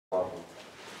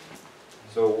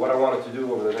So what I wanted to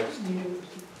do over the next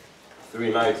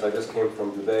 3 nights, I just came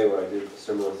from Dubai where I did a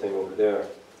similar thing over there,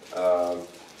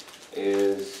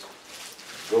 is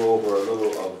go over a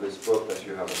little of this book that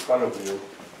you have in front of you.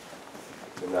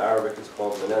 In Arabic it's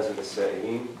called Manazil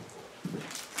al-Sa'ilin,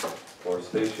 or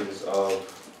Stations of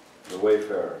the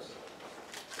Wayfarers.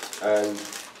 And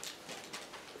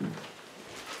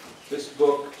this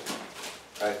book,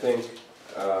 I think,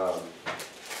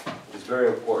 is very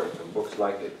important, and books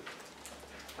like it,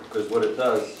 because what it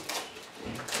does,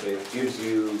 it gives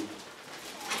you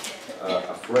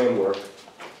a framework,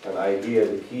 an idea,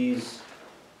 the keys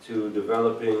to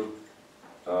developing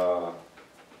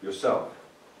yourself,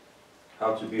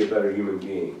 how to be a better human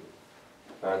being.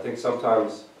 And I think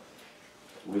sometimes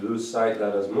we lose sight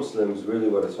that as Muslims, really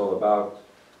what it's all about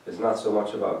is not so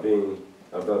much about being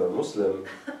a better Muslim,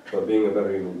 but being a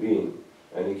better human being.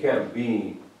 And you can't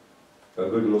be a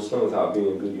good Muslim without being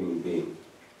a good human being.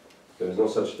 There's no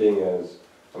such thing as,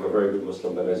 I'm a very good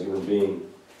Muslim, but as a human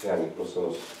being,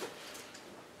 Muslim.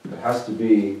 It has to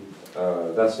be,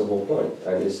 that's the whole point.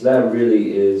 And Islam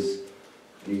really is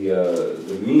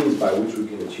the means by which we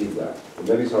can achieve that. The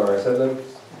Nabi Sallallahu Alaihi Wasallam,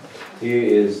 he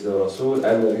is the Rasul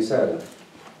and the Risala.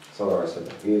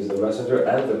 He is the messenger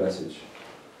and the message.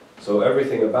 So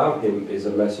everything about him is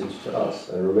a message to us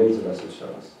and remains a message to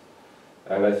us.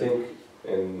 And I think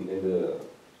in the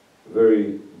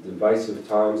very divisive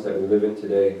times that we live in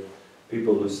today,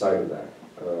 people lose sight of that.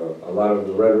 A lot of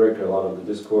the rhetoric, a lot of the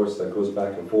discourse that goes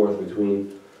back and forth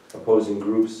between opposing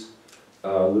groups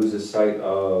loses sight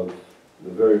of the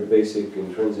very basic,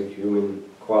 intrinsic human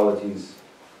qualities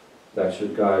that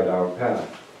should guide our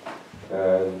path.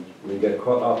 And we get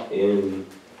caught up in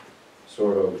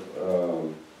sort of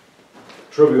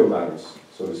trivial matters,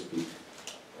 so to speak,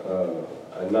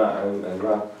 and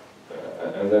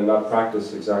then not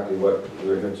practice exactly what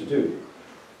we're here to do.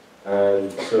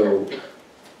 And so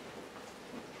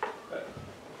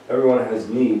everyone has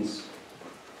needs.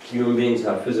 Human beings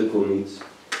have physical needs,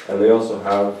 and they also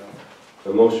have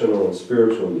emotional and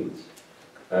spiritual needs.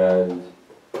 And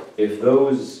if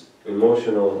those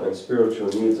emotional and spiritual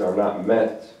needs are not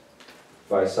met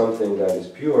by something that is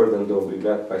pure, then they'll be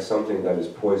met by something that is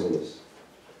poisonous.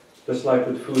 Just like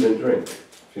with food and drink.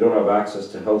 If you don't have access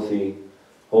to healthy,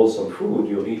 wholesome food,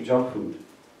 you'll eat junk food,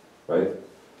 right?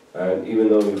 And even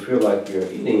though you feel like you're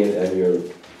eating it and you're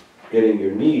getting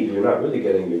your need, you're not really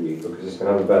getting your need, because it's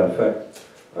going to have a bad effect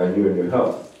on you and your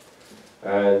health.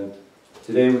 And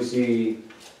today we see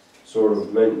sort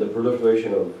of the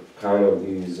proliferation of kind of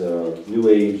these new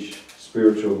age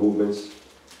spiritual movements,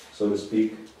 so to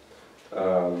speak.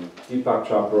 Deepak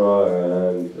Chopra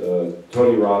and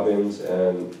Tony Robbins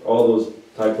and all those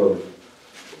type of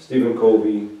Stephen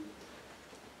Covey.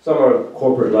 Some are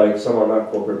corporate-like, some are not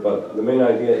corporate, but the main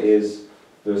idea is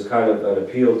there's kind of an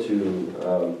appeal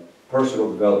to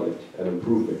personal development and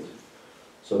improvement,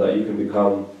 so that you can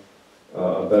become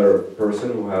a better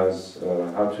person who has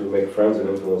how to make friends and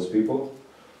influence people,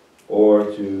 or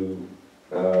to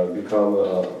become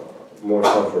a more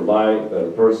self-reliant,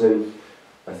 better person.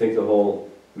 I think the whole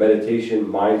meditation,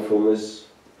 mindfulness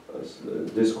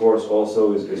discourse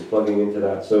also is plugging into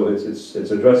that. So it's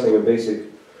addressing a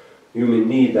basic human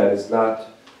need that is not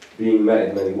being met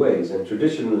in many ways. And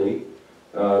traditionally,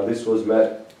 this was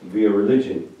met via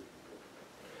religion.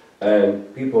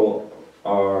 And people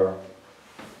are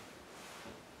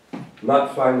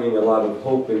not finding a lot of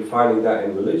hope in finding that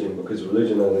in religion, because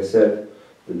religion, as I said,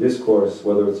 the discourse,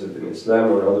 whether it's in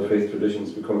Islam or in other faith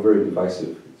traditions, become very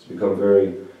divisive. It's become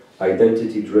very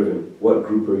identity-driven. What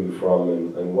group are you from,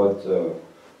 and what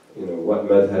what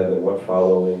madhab and what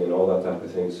following and all that type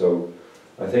of thing. So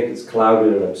I think it's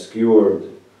clouded and obscured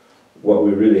what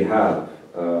we really have.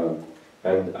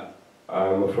 And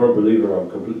I'm a firm believer, I'm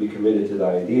completely committed to the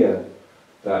idea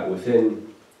that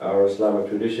within our Islamic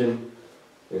tradition,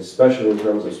 especially in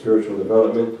terms of spiritual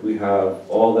development, we have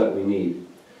all that we need.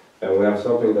 And we have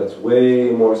something that's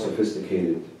way more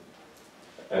sophisticated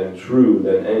and true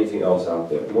than anything else out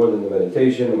there. More than the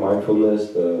meditation, the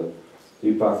mindfulness, the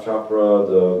Deepak Chopra,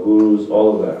 the gurus,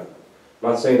 all of that.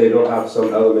 I'm not saying they don't have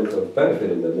some element of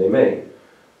benefit in them, they may.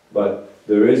 But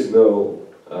there is no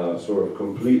sort of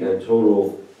complete and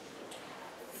total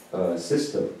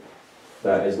system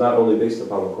that is not only based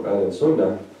upon the Quran and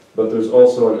Sunnah, but there's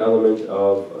also an element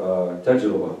of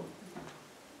tajribah.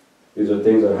 These are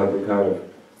things that have been kind of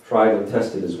tried and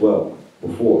tested as well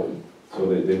before. So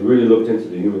they really looked into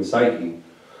the human psyche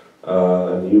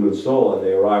and the human soul, and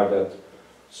they arrived at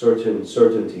certain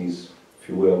certainties, if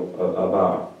you will,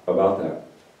 about that.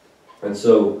 And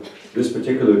so this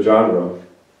particular genre,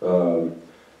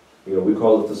 we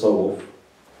call it Tasawwuf,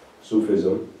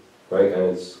 Sufism, right? And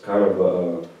it's kind of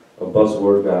a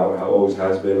buzzword now, how always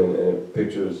has been, and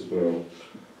pictures,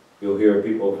 you'll hear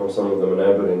people from some of the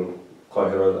manabir in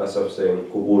Qahira al-Asaf saying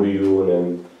Quburiyun,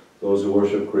 and those who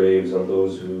worship graves, and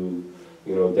those who,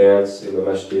 dance in the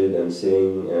masjid and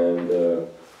sing and,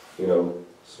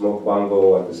 smoke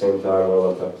bongo at the same time,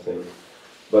 all that type of thing.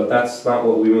 But that's not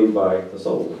what we mean by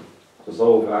tasawwuf.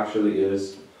 Tasawwuf actually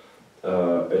is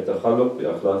التخلق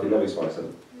بأخلاق النبي صلى الله عليه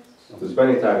وسلم. There's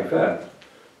many ta'rifat,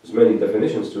 there's many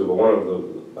definitions to it, but one of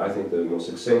the, I think the most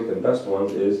succinct and best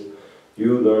ones is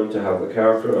you learn to have the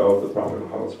character of the Prophet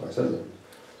Muhammad sallallahu alaihi wasallam.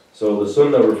 So the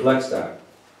Sunnah reflects that.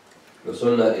 The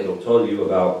Sunnah, it'll tell you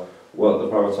about what the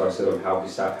Prophet sallallahu alaihi wasallam, how he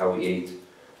sat, how he ate,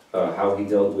 how he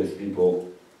dealt with people,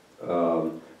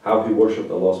 how he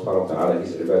worshipped Allah subhanahu wa ta'ala,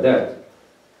 his ibadat.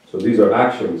 So these are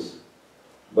actions.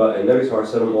 But Nabi sallallahu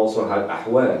alaihi wasallam also had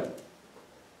ahwal.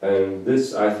 And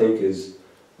this, I think, is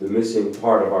the missing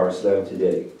part of our Islam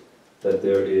today. That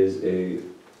there is a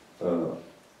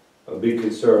big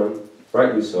concern,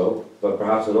 rightly so, but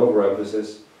perhaps an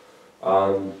overemphasis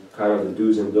on kind of the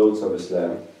do's and don'ts of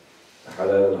Islam,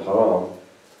 halal and haram,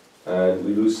 and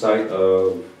we lose sight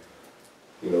of,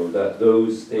 that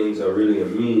those things are really a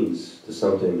means to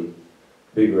something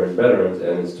bigger and better,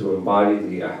 and it's to embody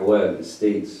the ahwal, the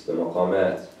states, the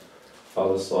maqamat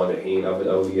of the salihin, of the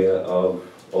awliya, of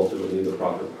ultimately the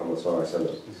Prophet Muhammad sallallahu alaihi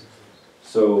wasallam.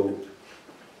 So,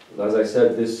 as I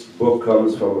said, this book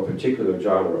comes from a particular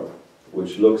genre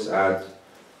which looks at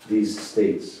these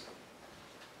states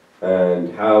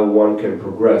and how one can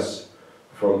progress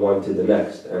from one to the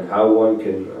next, and how one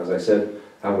can, as I said,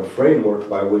 have a framework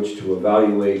by which to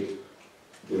evaluate,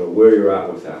 where you're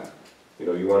at with that.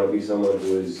 You want to be someone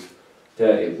who is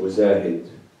ta'ib, wa zahid,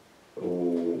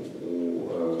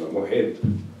 muhib,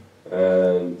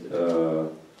 and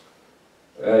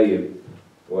ayib,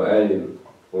 wa alim,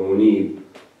 wa munib.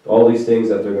 All these things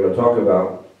that they're going to talk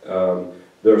about,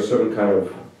 there are certain kind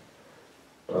of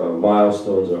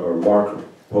milestones or marker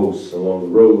posts along the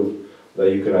road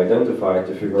that you can identify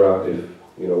to figure out if,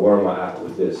 where am I at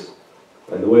with this.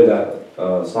 And the way that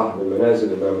Sahib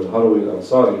al-Manazil, Imam al-Harawi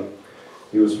al-Ansari,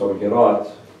 he was from Herat,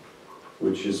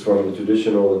 which is from the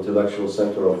traditional intellectual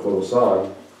center of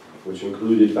Khorasan, which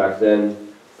included back then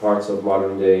parts of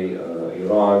modern-day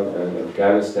Iran and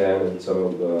Afghanistan and some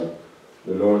of the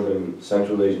northern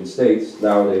Central Asian states.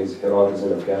 Nowadays, Herat is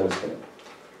in Afghanistan.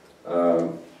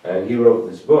 And he wrote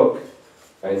this book,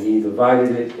 and he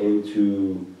divided it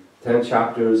into 10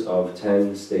 chapters of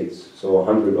 10 states, so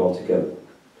 100 altogether.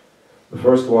 The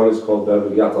first one is called Bab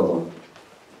al-Yaqadha,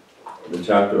 the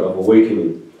chapter of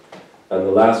awakening. And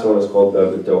the last one is called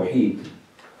Bab al-Tawheed,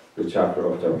 the chapter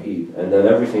of Tawheed. And then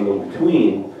everything in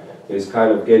between is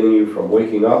kind of getting you from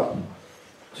waking up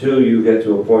till you get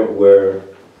to a point where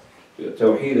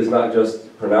Tawheed is not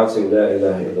just pronouncing La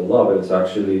ilaha illallah, but it's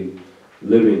actually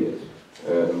living it,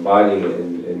 embodying it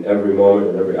in every moment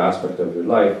and every aspect of your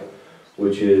life,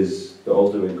 which is the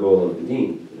ultimate goal of the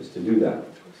deen, is to do that.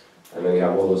 And then you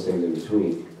have all those things in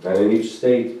between. And in each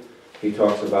state, he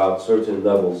talks about certain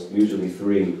levels, usually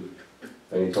 3.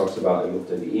 And he talks about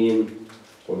al-mubtadi'in,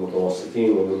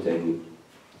 wal-mutawassitin, wal-muntahin.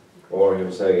 Or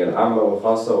he'll say al-amma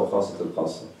wal-khassa wal-khassat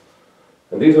al-khassa.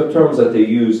 And these are terms that they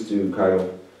use to kind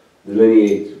of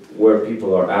delineate where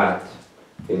people are at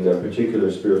in their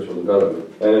particular spiritual development.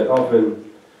 And it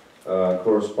often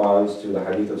corresponds to the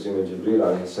hadith of Sayyidina Jibreel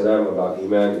alayhi salam about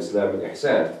Iman, Islam, and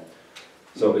Ihsan.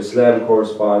 So Islam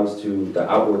corresponds to the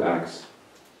outward acts,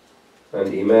 and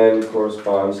Iman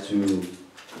corresponds to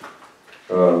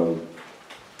the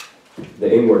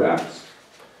inward acts.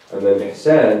 And then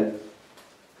Ihsan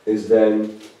is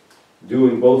then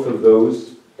doing both of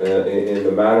those in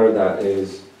the manner that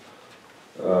is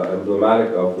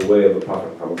emblematic of the way of the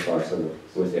Prophet Muhammad sallallahu alaihi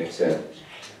wasallam, with Ihsan.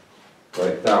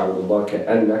 Right? تَعْبُدُ اللَّهَ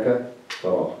كَأَنَّكَ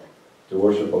تَرَاهُ. To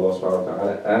worship Allah subhanahu wa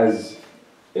ta'ala as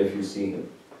if you see Him.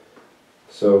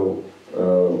 So,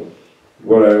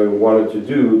 what I wanted to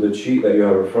do, the sheet that you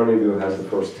have in front of you has the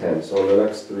first 10. So the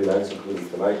next 3 nights, including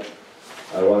tonight,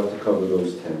 I wanted to cover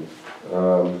those 10.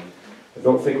 I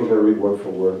don't think we're going to read word for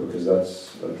word because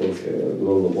that's, I think, a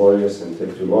little laborious and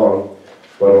take too long.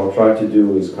 What I'll try to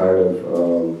do is kind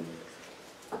of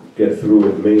get through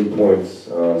with main points.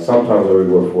 Sometimes I'll read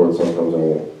word for word, sometimes I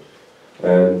won't.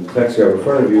 And the text you have in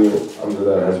front of you, under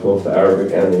that, has both the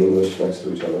Arabic and the English next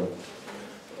to each other.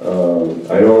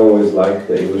 I don't always like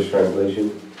the English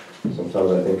translation.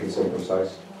 Sometimes I think it's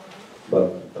imprecise. But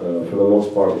for the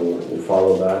most part, we'll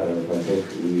follow that. And if I think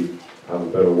we have a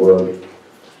better word,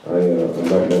 I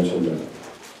might mention that.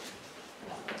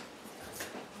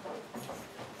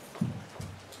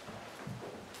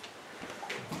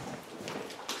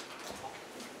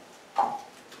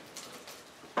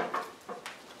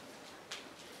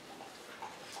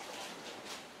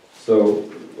 So,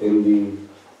 in the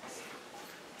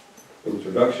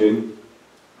introduction,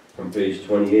 on page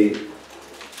 28,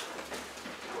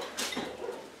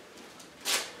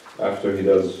 after he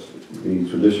does the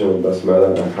traditional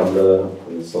basmala, alhamdulillah,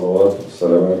 and salawat,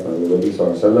 salawat, and the Nabi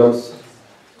sallallahu alaihi wasallam,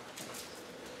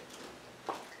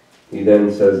 he then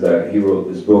says that he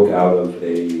wrote this book out of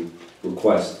a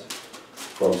request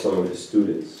from some of his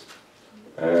students.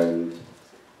 And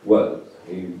what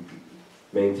he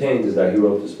maintains is that he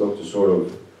wrote this book to sort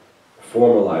of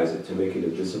formalize it, to make it a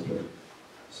discipline.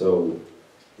 So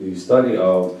the study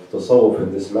of Tasawwuf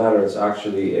in this manner is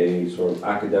actually a sort of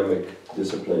academic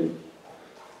discipline,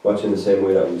 much in the same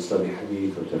way that we study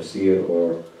hadith or tafsir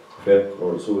or fiqh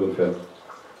or usul al-fiqh.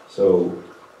 So,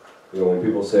 when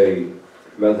people say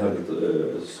madhab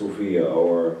al-Sufiyya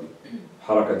or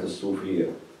harakat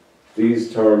al-Sufiyya,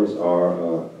 these terms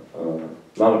are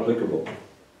not applicable.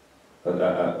 At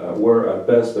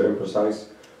best, they're imprecise.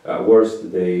 At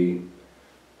worst, they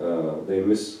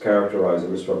mischaracterize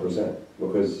and misrepresent.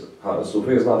 Because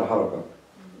Sufiyya is not a harakah.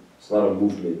 It's not a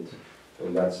movement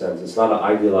in that sense. It's not an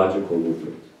ideological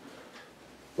movement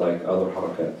like other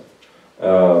harakat.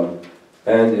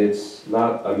 And it's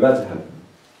not a madhab.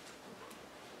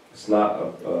 It's not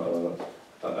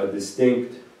a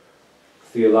distinct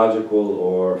theological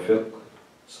or fiqh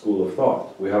school of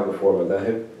thought. We have the four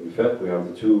madhahib in fiqh, we have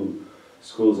the two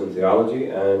schools in theology,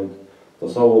 and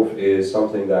Tasawwuf is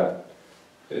something that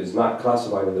is not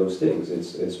classified in those things.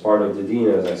 It's part of the deen,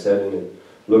 as I said, and it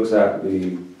looks at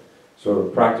the sort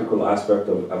of practical aspect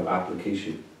of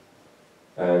application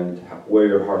and where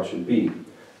your heart should be.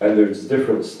 And there's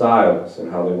different styles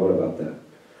and how they went about that.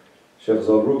 Shaykh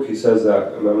Zarruq, he says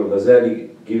that Imam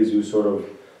al-Ghazali gives you sort of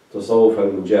Tasawwuf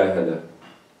al-Mujahada,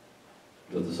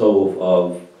 the Tasawwuf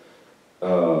of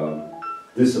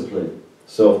discipline,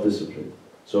 self-discipline.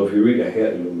 So if you read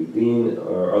Ihya al-Ulumuddin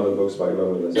or other books by Imam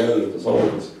al-Ghazali,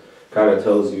 Tasawwuf kind of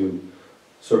tells you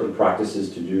certain practices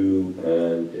to do,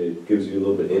 and it gives you a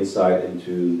little bit insight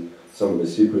into some of the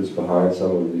secrets behind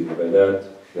some of the ibadat.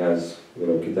 It has,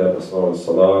 Kitab Asrar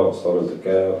al-Salah, Asrar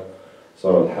al-Zakah,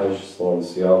 Asrar al-Hajj, Asrar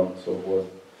al-Siyam, so forth.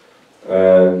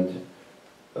 And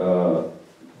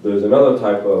there's another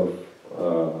type of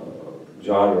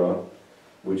genre,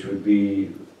 which would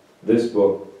be this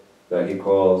book that he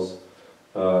calls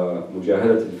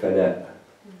Mujahadat al-Fana.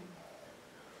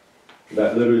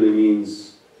 That literally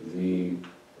means the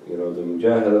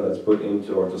mujahada that's put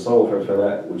into, or tasawwuf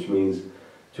al-fana, which means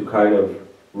to kind of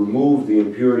remove the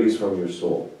impurities from your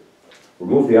soul.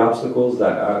 Remove the obstacles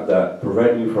that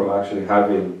prevent you from actually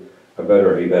having a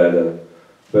better ibadah,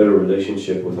 better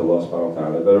relationship with Allah subhanahu wa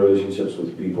ta'ala, better relationships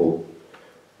with people,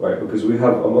 right? Because we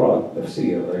have amrad,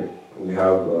 nafsiyya, right? We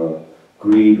have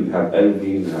greed, we have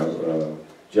envy, we have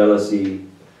jealousy,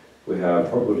 we have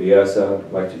hubb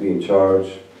al-riyasa, like to be in charge,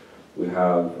 we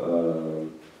have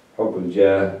hubb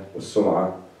al-jah,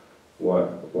 was-sum'ah,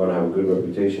 want to have a good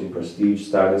reputation, prestige,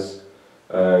 status,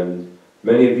 and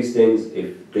many of these things,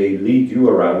 if they lead you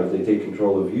around, if they take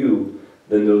control of you,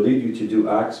 then they'll lead you to do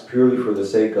acts purely for the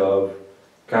sake of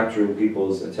capturing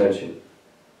people's attention.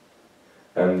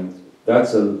 And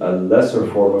that's a lesser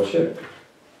form of shirk,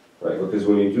 right? Because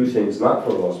when you do things not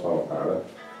for Allah subhanahu wa ta'ala,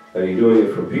 and you're doing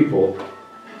it for people,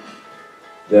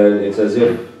 then it's as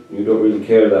if you don't really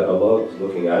care that Allah is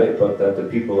looking at it, but that the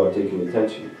people are taking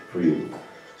attention for you.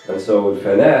 And so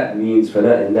fana means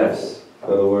fana in nafs.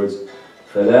 In other words,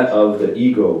 fana of the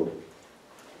ego.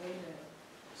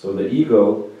 So the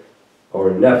ego,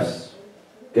 or nafs,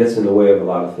 gets in the way of a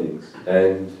lot of things.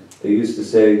 And they used to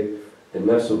say,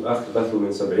 النفس أخبث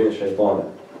من 70 شيطانا,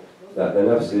 that the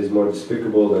nafs is more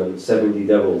despicable than 70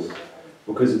 devils,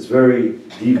 because it's very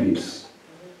devious,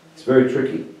 it's very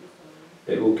tricky.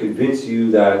 It will convince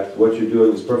you that what you're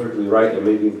doing is perfectly right and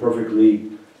maybe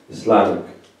perfectly Islamic,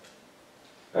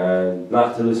 and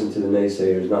not to listen to the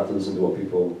naysayers, not to listen to what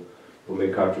people who may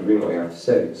contravene what you have to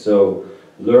say. So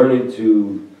learning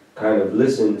to kind of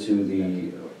listen to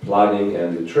the plotting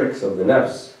and the tricks of the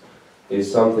nafs is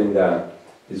something that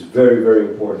is very, very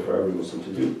important for every Muslim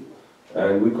to do.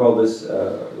 And we call this, an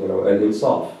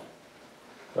insaf.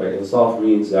 Right? Insaf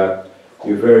means that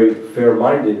you're very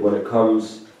fair-minded when it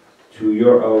comes to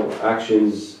your own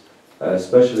actions,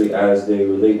 especially as they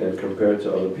relate and compare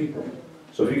to other people.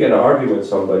 So if you get an argument with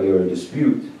somebody or a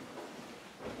dispute,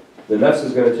 the nafs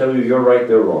is going to tell you you're right,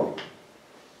 they're wrong,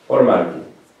 automatically,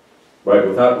 right?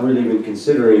 Without really even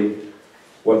considering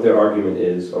what their argument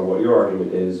is or what your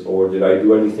argument is, or did I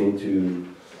do anything to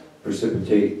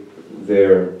precipitate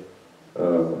their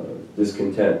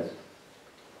discontent.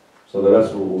 So the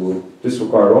nafs will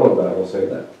disregard all of that and will say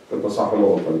that.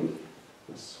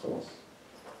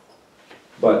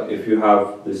 But if you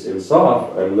have this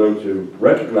insaf and learn to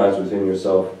recognize within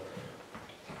yourself,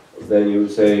 then you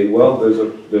would say, well,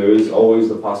 there is always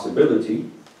the possibility,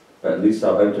 at least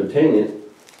I'll entertain it,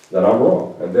 that I'm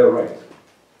wrong and they're right.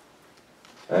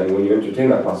 And when you entertain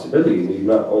that possibility, you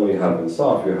not only have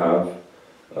insaf, you have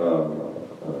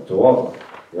tawadu,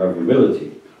 you have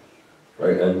humility,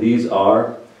 right? And these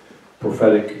are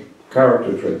prophetic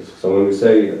character traits. So when we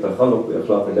say takhalluq bi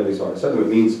akhlaq an-Nabi sallallahu alaihi wasallam, it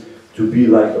means to be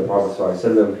like the Prophet sallallahu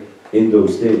alaihi wasallam in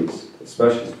those things,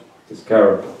 especially his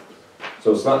character.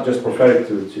 So it's not just prophetic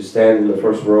to stand in the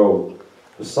first row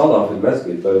for salah in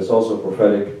masjid, but it's also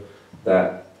prophetic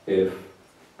that if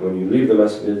when you leave the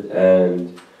masjid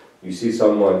and you see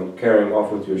someone carrying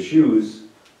off with your shoes,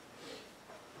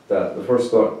 that the first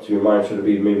thought to your mind should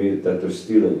be maybe that they're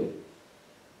stealing it.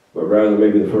 But rather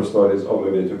maybe the first thought is, oh,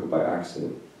 maybe they took it by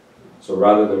accident. So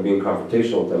rather than being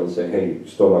confrontational with them and say, hey, you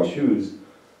stole my shoes,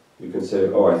 you can say,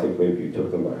 oh, I think maybe you took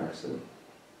them by accident,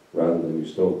 rather than you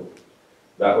stole them.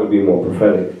 That would be more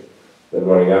prophetic than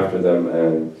running after them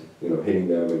and hitting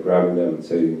them and grabbing them and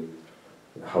saying,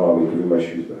 Harami, give me my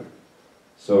shoes back.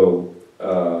 So,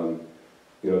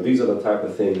 these are the type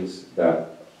of things that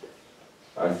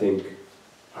I think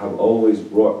have always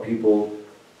brought people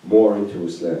more into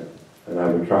Islam and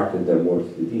have attracted them more to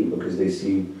the deen, because they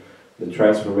see the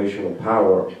transformational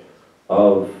power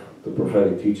of the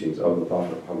prophetic teachings of the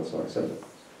Prophet Muhammad sallallahu alaihi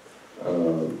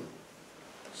wasallam.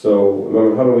 So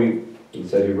Imam al-Harawi, he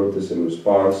said he wrote this in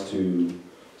response to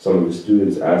some of his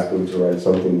students asking to write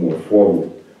something more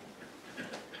formal.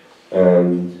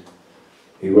 And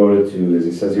he wrote it to, as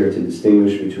he says here, to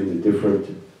distinguish between the different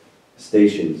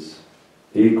stations.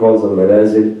 He calls them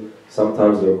manazil,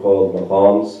 sometimes they're called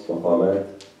maqams, maqamat.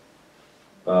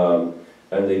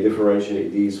 And they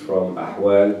differentiate these from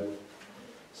ahwal.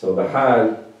 So the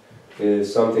hal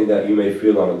is something that you may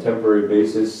feel on a temporary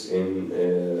basis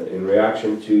in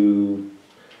reaction to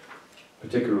a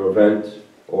particular event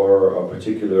or a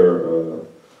particular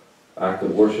act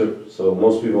of worship. So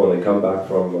most people, when they come back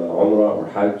from Umrah or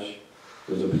Hajj,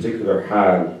 there's a particular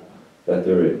hal that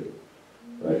they're in,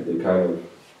 right?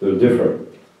 They're different.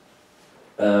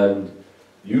 And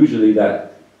usually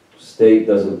that state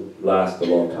doesn't last a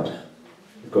long time.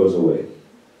 It goes away.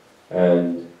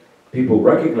 And people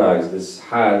recognize this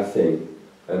hal thing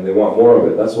and they want more of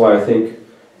it. That's why I think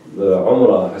the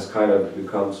Umrah has kind of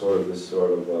become this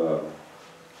sort of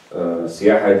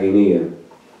siyaha diniyya,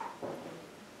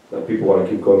 that people want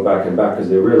to keep going back and back because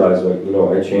they realize, like,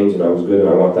 I changed and I was good and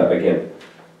I want that again.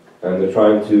 And they're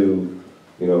trying to,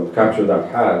 capture that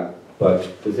hal. But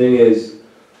the thing is,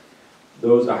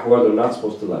 those ahwal are not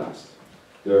supposed to last.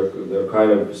 They're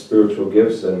kind of spiritual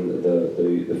gifts, and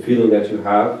the feeling that you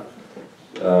have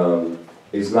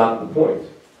is not the point.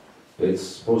 It's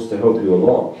supposed to help you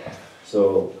along.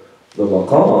 So the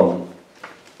maqam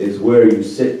is where you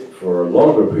sit for a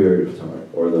longer period of time,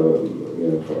 or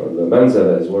the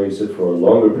manzala is where you sit for a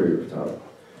longer period of time,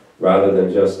 rather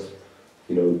than just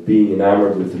being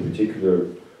enamored with a particular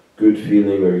good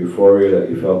feeling or euphoria that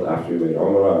you felt after you made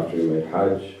Umrah, after you made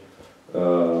Hajj,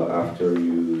 after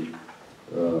you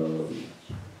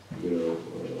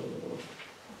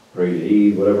prayed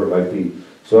Eid, whatever it might be.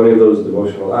 So any of those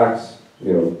devotional acts,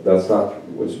 that's not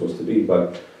what it's supposed to be.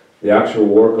 But the actual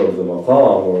work of the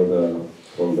maqam or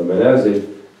the manazil,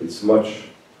 it's much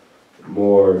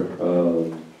more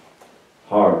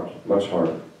much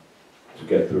harder to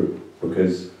get through,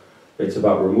 because it's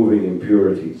about removing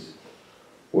impurities.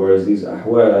 Whereas these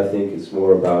ahwal, I think it's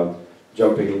more about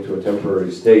jumping into a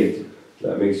temporary state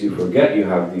that makes you forget you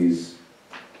have these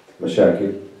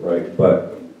mashakil, right?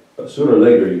 But sooner or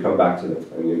later you come back to them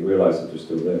and you realize that they're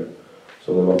still there.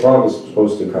 So the maqam is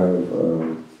supposed to kind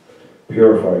of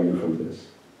purify you from this.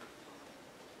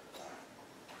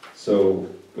 So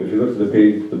if you look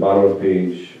at the bottom of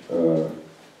page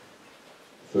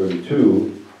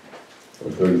 32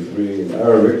 or 33 in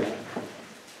Arabic,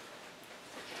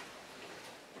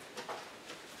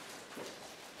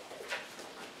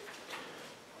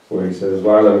 where he says,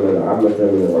 وَعْلَمْ مَنْ عَمَّةَ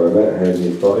مِنْ الْعُلَمَاءِ هَذِهِ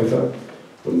الطَّائِفَةِ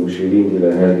وَالْمُشِيرِينَ إِلَى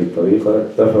هَذِهِ الطَّرِيقَةِ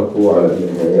اتَّفَقُوا عَلَى أَنَّ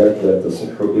النِّهَايَاتِ لَا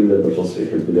تَصِحُّ إِلَّا بِتَصْحِيحِ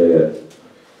الْبِدَايَاتِ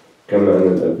كما أن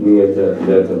الأبنية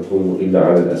لا تقوم إلا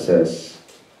على الأساس.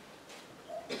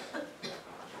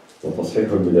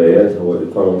 وتصحيح البدايات هو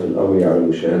إقامة الأمر على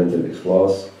مشاهدة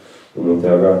الإخلاص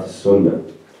ومتابعة السنة،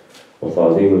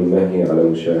 وتعظيم النهي على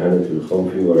مشاهدة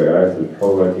الخوف ورعاية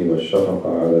الحرمة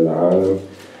والشفقة على العالم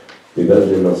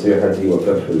ببذل النصيحة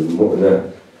وكف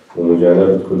المؤنة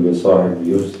ومجانبة كل صاحب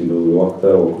يفسد الوقت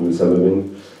وكل سبب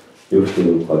يفسد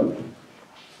القلب.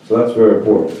 So that's very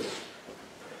important.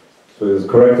 So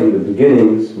correcting the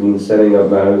beginnings means setting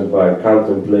up matters by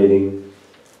contemplating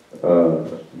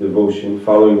devotion,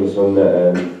 following the sunnah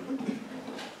and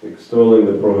extolling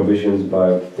the prohibitions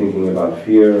by thinking about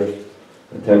fear,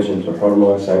 attention to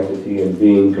hurma, sanctity, and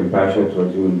being compassionate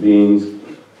towards human beings,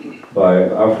 by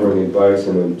offering advice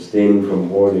and abstaining from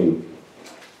hoarding,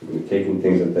 taking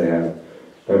things that they have,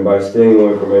 and by staying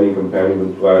away from any companion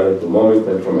who violates the moment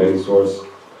and from any source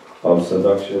of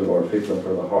seduction or fitna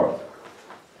for the heart.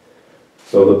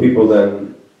 So the people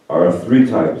then are three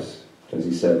types, as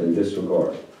he said, in this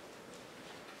regard.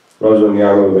 رجل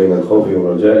يعمل بين الخوف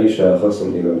والرجاء شاخص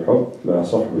إلى الحب مع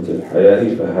صحبة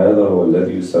الحياء فهذا هو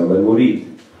الذي يسمى المريد.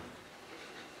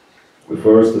 The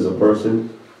first is a person,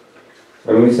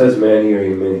 and when he says man here,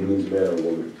 he means man or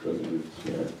woman, doesn't mean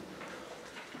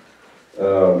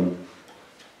man.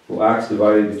 Who acts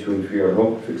divided between fear and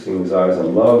hope, fixing his eyes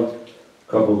on love,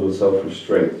 coupled with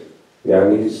self-restraint.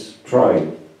 Yani he's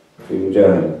trying, في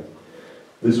مجاهدة.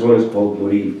 This one is called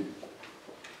murid,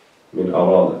 min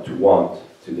arada, to want,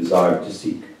 to desire, to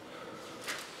seek.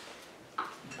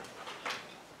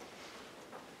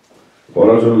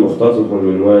 ورجل مختطف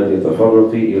من وادي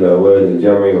التفرق إلى وادي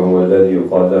الجمع وهو الذي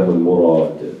يقال له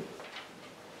المراد.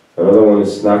 Another one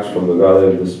is snatched from the valley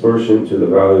of dispersion to the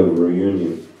valley of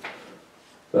reunion.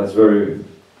 That's very,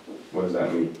 what does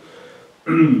that mean?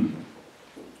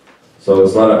 So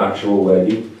it's not an actual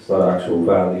wadi, it's not an actual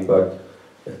valley, but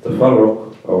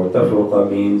التفرق or tafruqa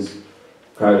means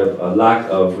kind of a lack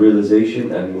of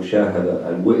realization and mushahada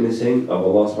and witnessing of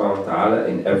Allah subhanahu wa ta'ala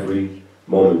in every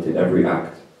moment, in every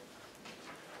act.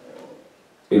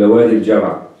 إلى وادي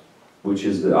الجمع, which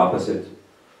is the opposite,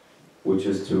 which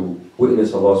is to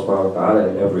witness Allah subhanahu wa ta'ala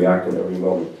in every act and every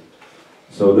moment.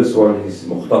 So this one, he's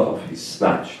mukhtataf, he's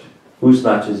snatched. Who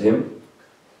snatches him?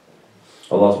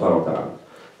 Allah subhanahu wa ta'ala.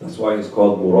 That's why he's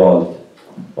called murad.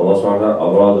 Allah subhanahu wa ta'ala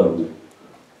aradahu.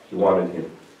 He wanted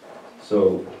him.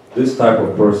 So this type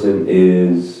of person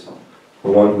is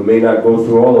the one who may not go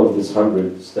through all of this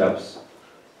 100 steps,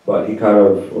 but he kind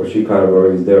of, or she kind of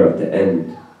already is there at the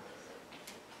end.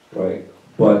 Right?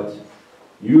 But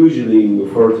usually we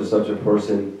refer to such a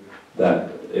person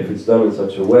that if it's done in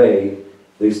such a way,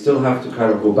 they still have to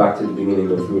kind of go back to the beginning and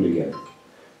go through it again.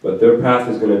 But their path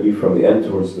is going to be from the end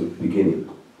towards the beginning.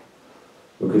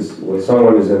 Because when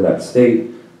someone is in that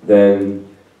state, then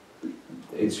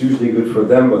it's usually good for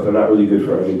them, but they're not really good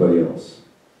for anybody else.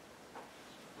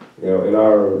 You know, in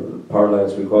our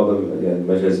parlance, we call them again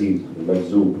majazib,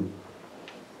 majzub,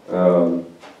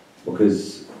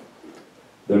 because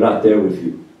they're not there with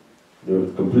you. They're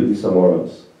completely somewhere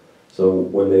else. So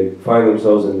when they find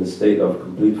themselves in the state of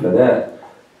complete fana,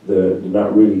 they're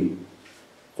not really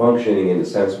functioning in a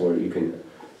sense where you can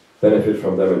benefit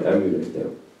from them and emulate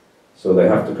them. So they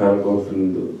have to kind of go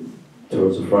through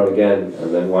towards the front again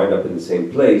and then wind up in the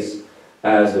same place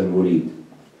as a murid.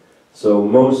 So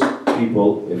most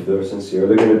people, if they're sincere,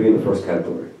 they're going to be in the first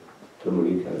category, the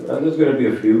murid category. And there's going to be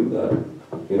a few that,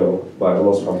 you know, by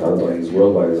Allah subhanahu wa ta'ala, by His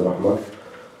will, by His rahmah,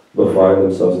 they'll find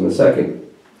themselves in the second.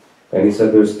 And he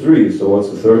said there's three, so what's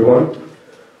the third one?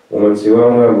 ومن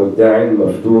سواها مدع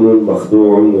مفتون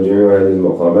مخدوع وجميع هذه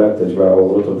المقامات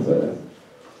تجمعه رتب ثلاث.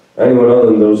 Anyone other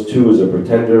than those two is a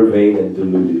pretender, vain, and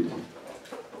deluded.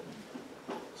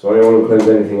 So anyone who claims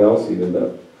anything else, either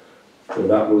that they're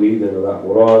not murid, they're not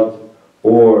murad,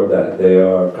 or that they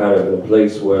are kind of in a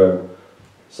place where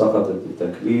سقطت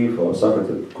التكليف or سقطت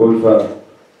الكلفة,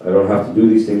 I don't have to do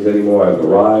these things anymore, I've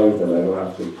arrived and I don't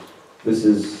have to. This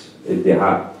is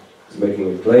iddi'a. It's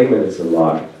making a claim and it's a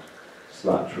lie. It's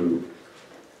not true.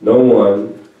 No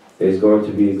one is going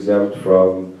to be exempt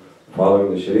from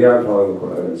following the Sharia and following the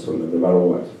Quran and Sunnah, no matter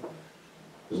what.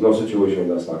 There's no situation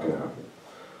where that's not going to happen.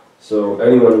 So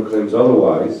anyone who claims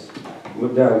otherwise,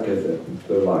 mudda'a kadhib,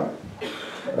 they're lying.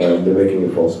 They're making a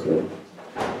false claim.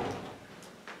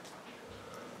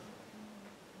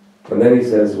 And then he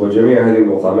says, وَجَمِيعَ هَذِهِ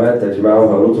الْمُقَامَاتِ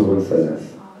تَجْمَعُهَا رُتُبٌ ثَلَاث.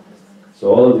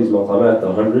 So all of these maqamat, the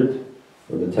 100,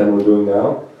 or the 10 we're doing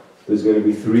now, there's going to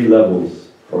be 3 levels,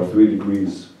 or 3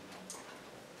 degrees.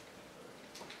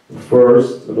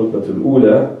 First, الرتبة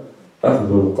الأولى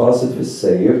أخذ القاصد في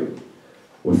السير،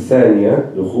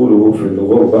 والثانية دخوله في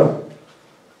الغربة،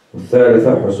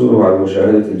 والثالثة حصوله على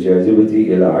مشاهدة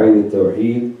الجاذبة إلى عين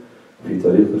التوحيد في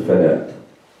طريق الفناء.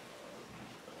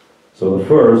 So the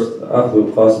first, أخذ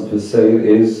القاصد في السير,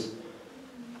 is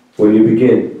when you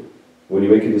begin, when you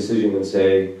make a decision and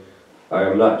say, I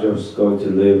am not just going to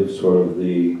live sort of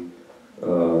the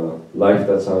life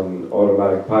that's on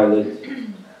automatic pilot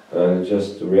and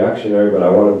just reactionary, but I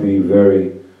want to be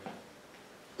very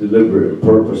deliberate and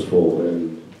purposeful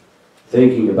and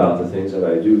thinking about the things that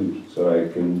I do so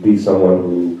I can be someone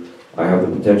who I have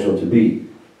the potential to be.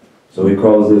 So he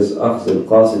calls this أخذ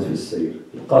القاصد في السير.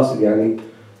 القاصد يعني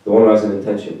the one who has an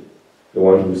intention, the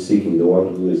one who is seeking, the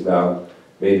one who has now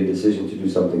made a decision to do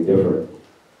something different.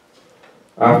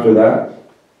 After that,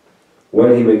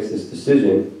 when he makes this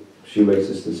decision, she makes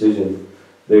this decision,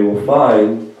 they will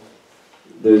find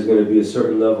there's going to be a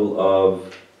certain level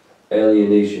of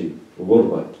alienation,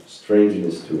 ghurba,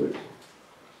 strangeness to it.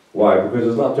 Why? Because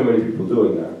there's not too many people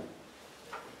doing that.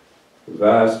 The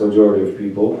vast majority of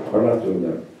people are not doing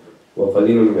that.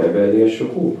 وَقَلِيلٌ مِنْ عِبَادِيَ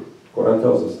الشُّكُورِ. Quran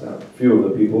tells us that. Few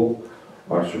of the people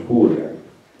are shukur, yani.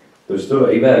 They're still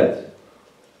ibad,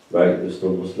 right? They're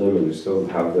still Muslim and they still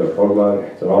have their hurma,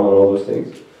 ihtiram and all those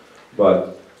things.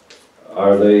 But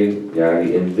are they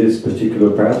yani, in this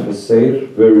particular path of sayr?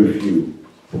 Very few.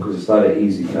 Because it's not an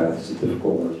easy path, it's a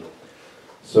difficult one.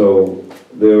 So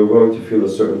they're going to feel a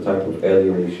certain type of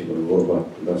alienation and ghurba,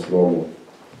 and that's normal.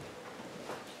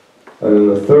 And then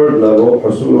the third level,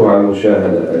 حصوله على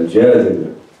المشاهدة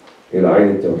الجاذبة إلى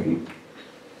عين التوحيد.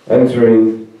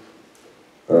 Entering,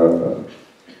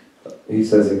 he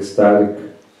says, ecstatic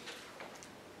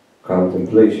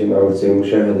contemplation. I would say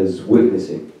mushahada is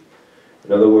witnessing.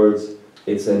 In other words,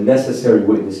 it's a necessary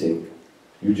witnessing.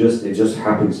 It just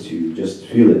happens to you, you just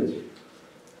feel it.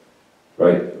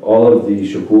 Right? All of the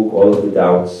shukuk, all of the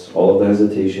doubts, all of the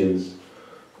hesitations,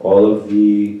 all of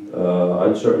the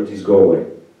uncertainties go away.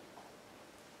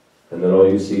 And then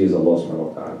all you see is Allah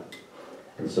subhanahu wa ta'ala.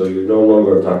 And so you're no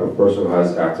longer a type of person who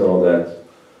has acted on that,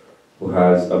 who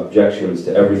has objections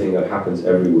to everything that happens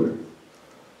everywhere.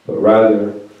 But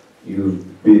rather,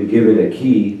 you've been given a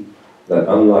key that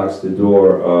unlocks the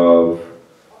door of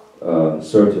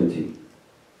certainty.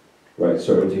 Right?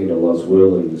 Certainty in Allah's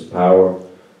will and His power,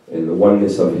 in the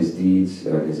oneness of His deeds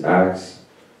and His acts,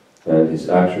 and His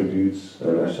attributes,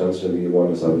 and essentially the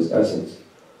oneness of His essence.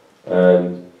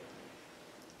 And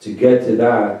to get to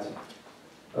that,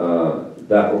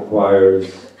 that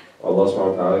requires Allah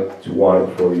subhanahu wa ta'ala to want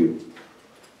it for you.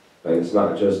 And it's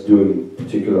not just doing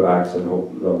particular acts and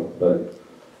hope, no, but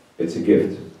it's a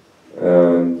gift.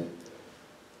 And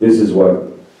this is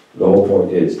what the whole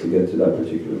point is, to get to that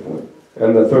particular point.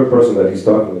 And the third person that he's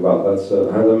talking about, that's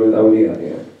هذا من الأولياء,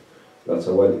 yeah. That's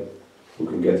a wali who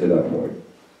can get to that point.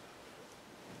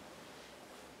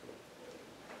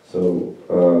 So,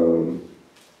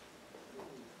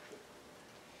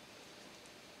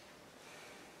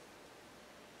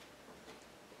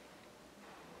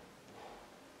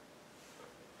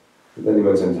 then he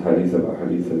mentions hadith about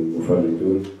hadith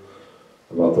al-mufarridun,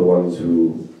 about the ones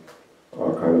who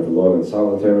are kind of alone and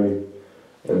solitary,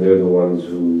 and they're the ones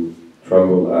who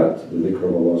tremble at the dhikr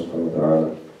of Allah subhanahu wa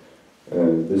ta'ala.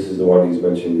 And this is the one he's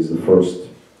mentioning is the first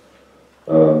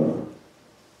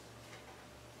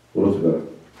rutbah.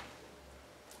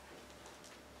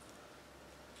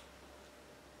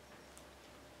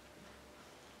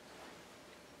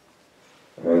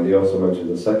 And he also mentioned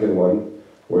the second one,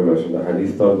 where he mentioned the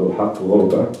hadith Tardul Haqq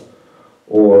Ghurba,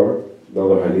 or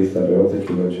another hadith that I don't think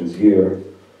he mentions here,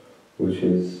 which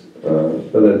is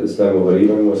بدأ الإسلام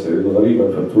غريبا وسيعود غريبا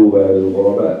فطوبى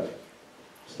للغرباء.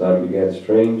 Islam began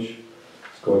strange,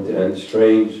 it's going to end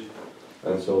strange,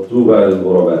 and so طوبى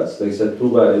للغرباء. They said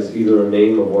طوبى is either a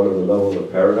name of one of the levels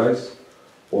of paradise,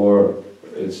 or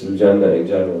it's al-Jannah in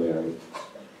general.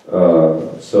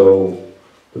 Yani. So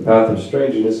the path of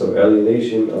strangeness, of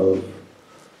alienation, of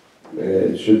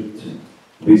it should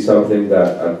be something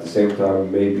that at the same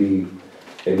time may be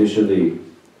initially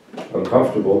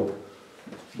uncomfortable,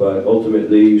 but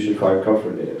ultimately you should find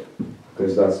comfort in it,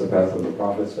 because that's the path of the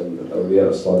prophets and the awliya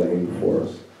as-salihin before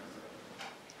us.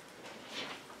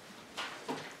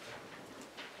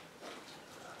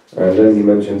 And then he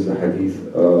mentions the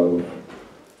hadith of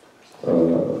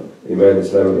Iman,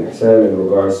 Islam and Ihsan in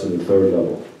regards to the third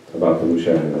level, about the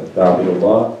mushahada. تَعْبُدُ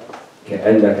اللَّهَ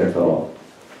كَأَنَّكَ تَرَاهُ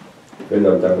فَإِنْ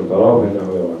لَمْ تَكُنْ تَرَاهُ فَإِنَّهُ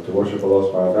يَرَاكَ. To worship Allah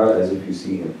subhanahu wa ta'ala as if you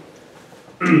see Him.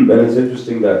 Then it's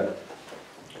interesting that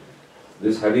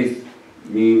this hadith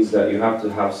means that you have to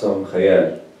have some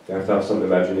khayal, you have to have some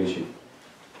imagination.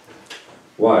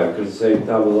 Why? Because it's saying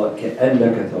تَعْبُدُ اللَّهَ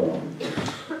كَأَنَّكَ تَرَاهُ,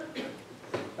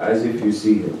 as if you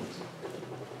see Him,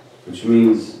 which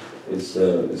means it's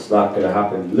not going to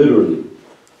happen literally,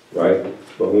 right?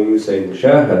 But when we say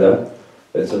mushahada,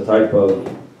 it's a type of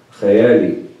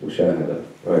khayali mushahada,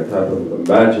 right? Type of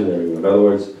imaginary. In other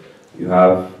words, you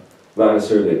have not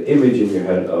necessarily an image in your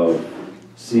head of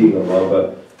seeing Allah,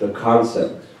 but the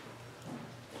concept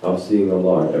of seeing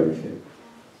Allah and everything.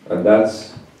 And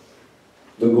that's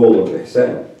the goal of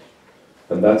ihsan.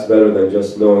 And that's better than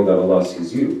just knowing that Allah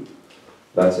sees you.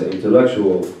 That's an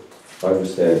intellectual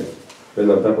understanding.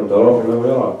 Know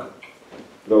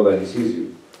that He sees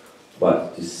you.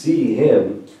 But to see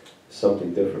Him is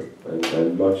something different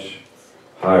and much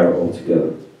higher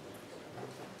altogether.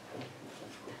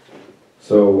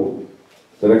 So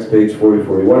the next page,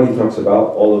 40-41, he talks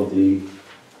about all of the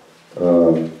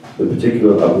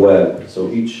particular abwab. So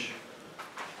each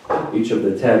of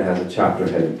the 10 has a chapter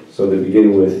heading. So they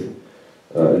begin with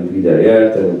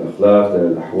al-bidayat, then al-akhlaq,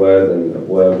 then al-ahwal, then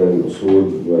al-abwab, then al-usul,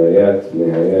 al-wilayat,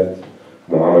 al-nihayat,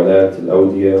 mu'amalat,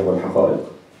 al-awdiya, wal-haqa'iq.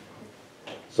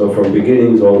 So from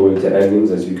beginnings all the way to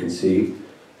endings, as you can see.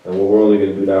 And what we're only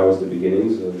going to do now is the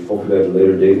beginnings, and hopefully at a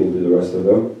later date we'll do the rest of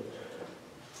them.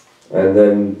 And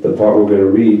then the part we're going to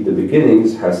read, the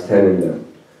beginnings, has 10 in them.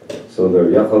 So they're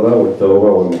yaqada,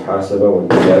 wal-tawbah, wal-muhasaba,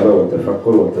 wal-tijaba,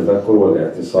 wal-tafakkur, wal-tadakkur,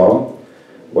 wal-i'tisam,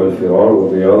 wal-firar,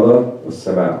 wal-riyada,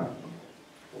 wal-sama'.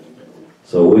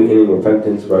 So awakening,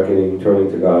 repentance, reckoning, turning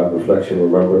to God, reflection,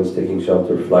 remembrance, taking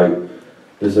shelter, flight,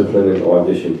 discipline, and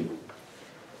audition.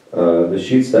 The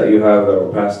sheets that you have that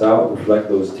were passed out reflect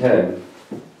those 10,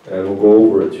 and we'll go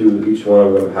over it too. Each one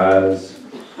of them has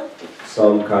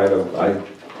some kind of, I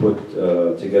put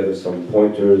together some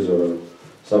pointers or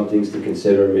some things to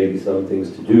consider, maybe some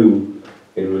things to do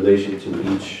in relation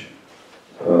to each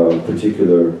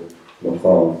particular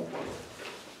maqam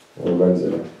or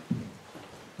manzila.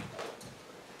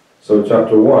 So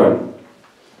chapter 1,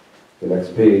 the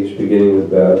next page, beginning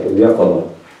with al-yaqada.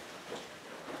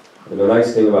 And the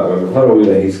nice thing about Imam al-Harawi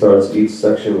that he starts each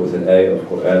section with an ayah of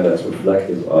Quran that's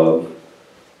reflective of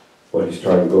what he's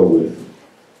trying to go with.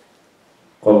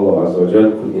 قال الله عز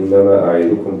وجل قل إنما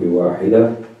أعيدكم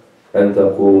بواحدة أن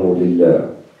تقوموا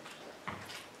لله.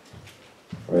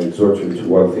 I exhort you to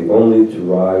one thing only, to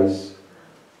rise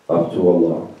up to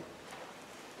Allah.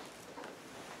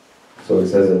 So it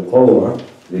says القومة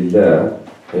لله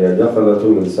هي اليقظة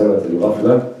من سنة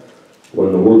الغفلة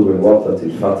والنهوض من ورطة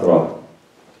الفترة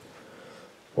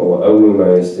وهو أول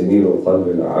ما يستنير قلب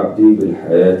العبد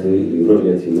بالحياة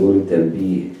لرؤية نور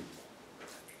التنبيه.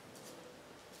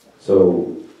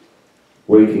 So,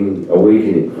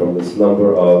 awakening from this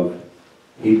number of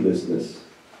heedlessness,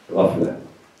 ghafla,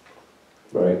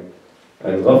 right?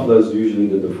 And ghafla is usually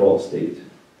the default state.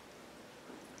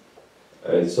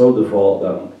 And it's so default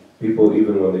that people,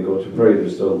 even when they go to pray, they're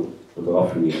still with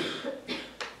ghafli,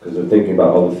 because they're thinking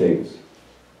about other things,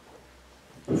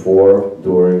 before,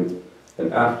 during,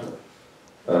 and after.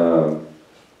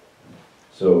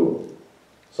 So,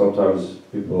 sometimes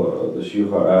people, the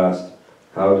shuyukh are asked,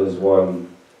 how does one,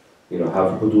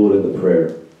 have hudur in the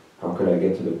prayer? How can I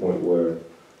get to the point where,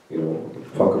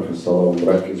 fakr fi salah,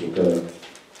 murakiz, and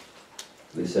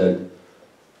they said,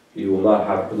 you will not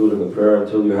have hudur in the prayer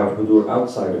until you have hudur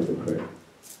outside of the prayer.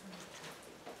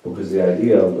 Because the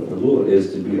idea of the hudur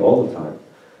is to be all the time,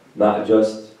 not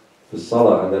just for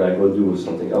salah and then I go do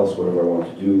something else, whatever I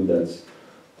want to do that's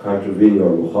contravening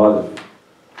or mukhalif,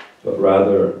 but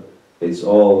rather it's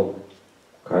all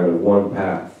kind of one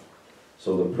path.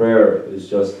 So the prayer is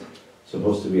just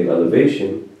supposed to be an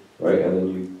elevation, right? And then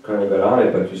you kind of get on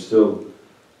it, but you're still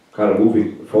kind of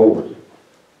moving forward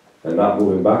and not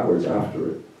moving backwards after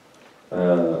it.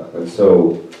 And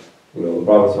so, the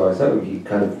Prophet ﷺ,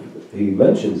 he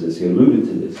mentions this, he alluded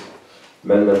to this.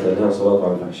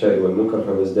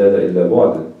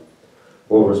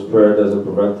 Whoever's prayer doesn't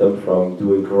prevent them from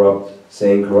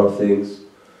saying corrupt things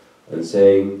and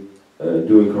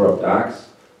doing corrupt acts,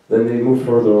 then they move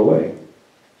further away.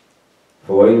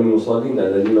 فَوَيْلٌ لِلْمُصَلِّينَ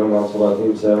الَّذِينَ هُمْ عَنْ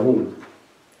صَلَاتِهِمْ سَاهُونَ.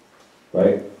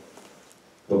 Right?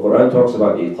 The Quran talks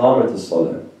about إِقَامَةِ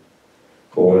الصَّلَاةِ.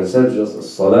 But when it says just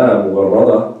الصَّلَاةِ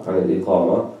مُغَرَّضَةً عَنِ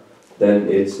الْإِقَامَةِ, then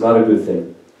it's not a good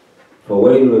thing.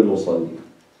 فَوَيْلٌ لِلْمُصَلِّينَ.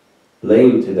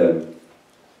 Blame to them.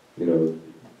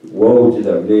 Woe to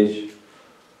them. ليش?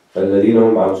 الَّذِينَ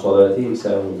هُمْ عَنْ صَلَاتِهِمْ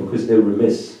سَاهُونَ. Because they're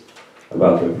remiss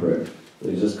about their prayer.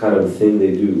 It's just kind of a thing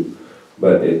they do.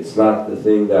 But it's not the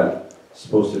thing that's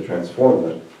supposed to transform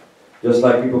them. Just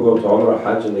like people go to Umrah,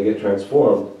 Hajj, and they get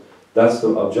transformed, that's the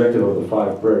objective of the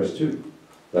 5 prayers too.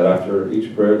 That after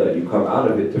each prayer that you come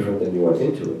out of it different than you went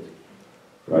into it.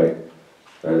 Right?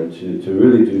 And to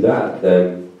really do that,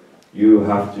 then you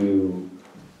have to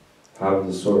have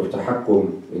this sort of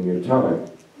tahakkum in your time.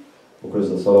 Because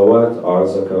the salawat are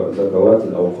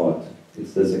zakawat al-awqat.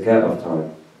 It's the zakat of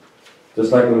time.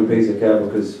 Just like when we pay zakat,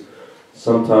 because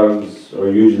sometimes, or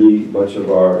usually, much of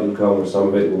our income or some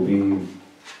of it will be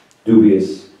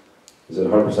dubious. Is it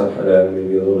 100% halal?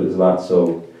 Maybe a little is not.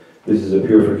 So this is a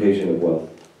purification of wealth.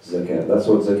 Zakat. That's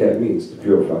what zakat means, to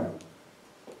purify.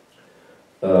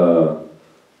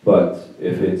 But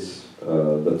if it's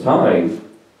the time,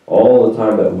 all the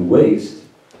time that we waste,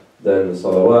 then the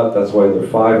salawat, that's why they're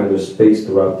 5 and they're spaced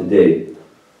throughout the day.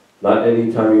 Not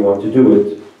any time you want to do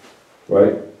it,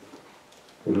 right?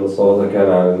 إن الصلاة كان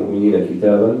على المؤمنين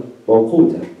كتابا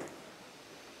موقوتا.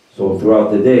 So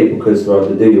throughout the day, because throughout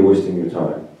the day you're wasting your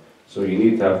time. So you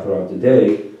need to have throughout the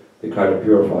day to kind of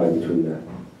purify between that.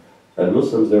 And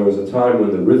Muslims, there was a time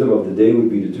when the rhythm of the day would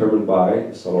be determined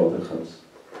by Salat al-Khams.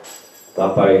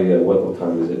 Not by what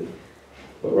time is it,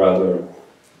 but rather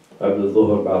قبل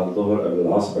الظهر, بعد الظهر, قبل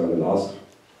العصر, بعد العصر,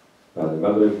 بعد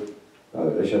المغرب, بعد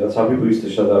العشاء. That's how people used to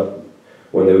shut up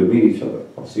when they would meet each other.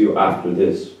 I'll see you after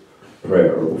this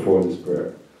prayer or before this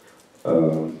prayer.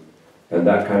 And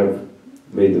that kind of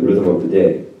made the rhythm of the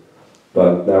day.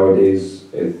 But nowadays,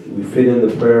 we fit in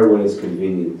the prayer when it's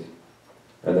convenient.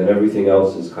 And then everything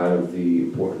else is kind of the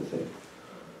important thing.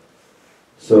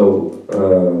 So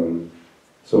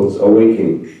it's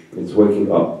awakening. It's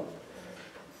waking up.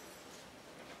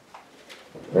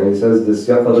 And he says this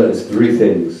yaqada is three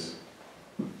things.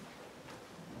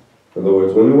 In other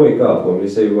words, when we wake up, when we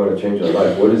say we want to change our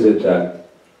life, what is it that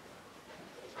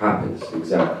happens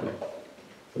exactly?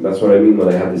 And that's what I mean when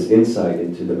I have this insight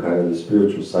into the kind of the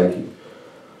spiritual psyche.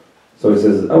 So he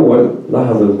says, أول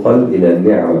لحظ القلب إلى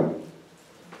النعمة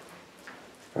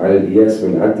على الإياس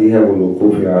من عدها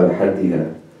والوقوف على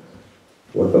حدها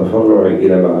والتفرع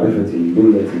إلى معرفة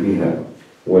المنة بها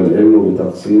والعلم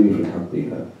بتقصير في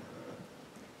حقها.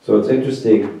 So it's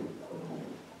interesting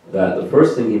that the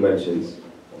first thing he mentions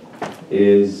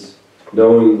is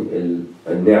knowing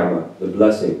al-ni'mah, the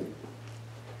blessing.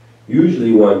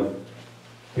 Usually when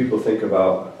people think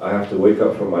about, I have to wake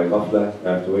up from my ghafla,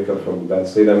 I have to wake up from the bad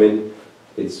state I'm in,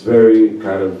 it's very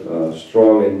kind of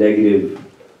strong and negative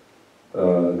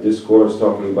discourse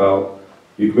talking about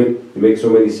you make so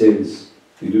many sins,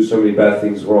 you do so many bad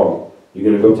things wrong, you're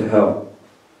going to go to hell,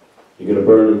 you're going to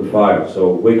burn in the fire,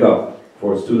 so wake up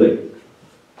before it's too late.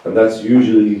 And that's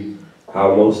usually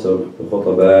how most of the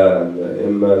khutbah and the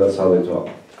imma, that's how they talk,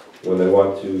 when they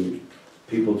want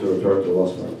people to return to Allah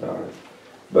subhanahu wa ta'ala.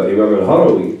 But Imam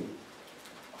al-Harawi,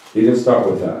 he didn't start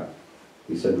with that.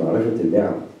 He said, Ma'rifat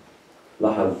al-ni'am,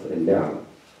 lahad al-ni'am.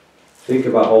 Think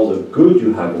about all the good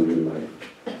you have in your life.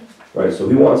 Right, so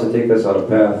he wants to take us on a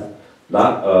path,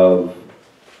 not of,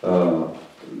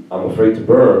 I'm afraid to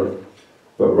burn,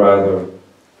 but rather,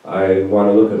 I want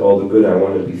to look at all the good, I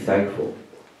want to be thankful.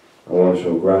 I want to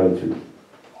show gratitude.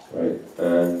 Right?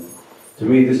 And to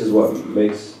me, this is what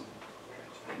makes,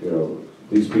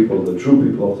 these people, the true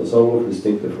people of Tasawwuf,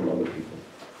 distinctive from other people.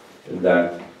 In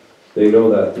that they know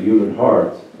that the human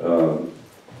heart,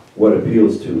 what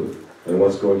appeals to it, and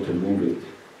what's going to move it.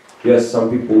 Yes,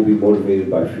 some people will be motivated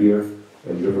by fear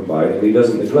and driven by it, and he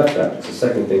doesn't neglect that. It's the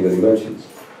second thing that he mentions.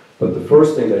 But the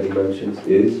first thing that he mentions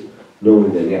is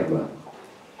knowing the ni'mah,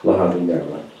 lahad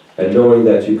al-ni'mah, and knowing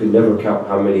that you can never count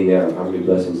how many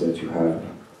blessings that you have.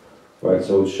 Right?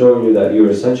 So it's showing you that you're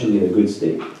essentially in a good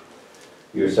state.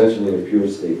 You're essentially in a pure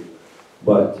state.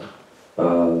 But,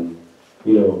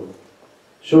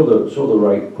 show the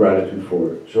right gratitude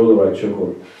for it. Show the right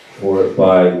shukr for it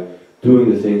by doing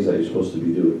the things that you're supposed to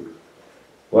be doing.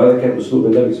 Why they can't uslub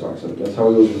al-Nabi sallallahu alayhi wa sallam? That's how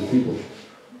he was with people.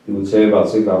 He would say about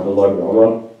Sayyidina Abdullah ibn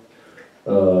Umar,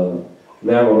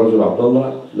 نعم رجل عبد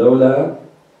الله لولا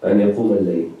أن يقوم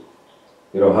الليل.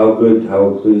 How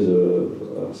good is a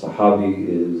Sahabi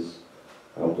is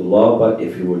Abdullah, but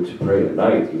if he were to pray at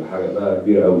night,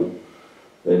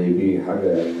 then he'd be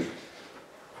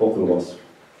فوق الوصف.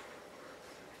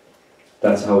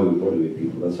 That's how we would motivate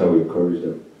people, that's how we encourage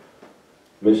them.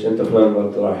 مش أنت فلان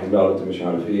ما راح النار، أنت مش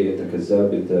عارف إيه، أنت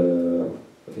كذاب، أنت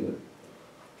كذا.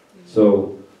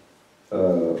 So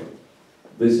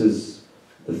this is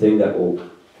the thing that will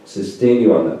sustain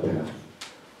you on that path.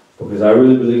 Because I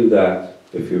really believe that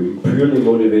if you're purely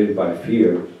motivated by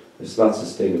fear, it's not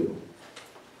sustainable.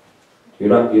 You're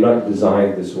not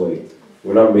designed this way.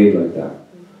 We're not made like that.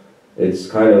 It's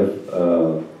kind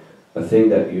of a thing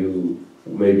that you,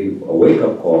 maybe a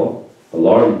wake-up call,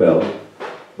 alarm bell,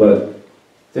 but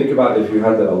think about if you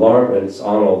had the alarm and it's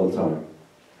on all the time.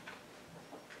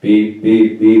 Beep,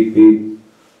 beep, beep, beep,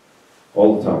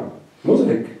 all the time.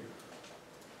 Music,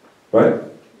 right?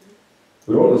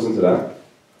 We don't listen to that.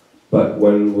 But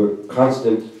when we're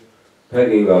constant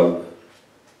pegging of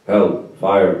hell,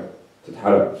 fire,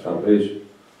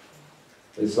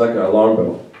 it's like an alarm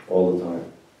bell all the time.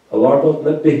 Alarm bell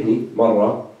تنبهني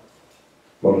مرة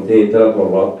مرتين ثلاث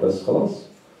مرات بس خلاص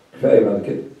كفاية بعد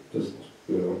كده. Just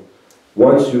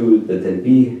once the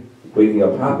tanbih, waking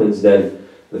up happens, then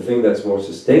the thing that's more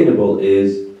sustainable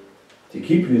is to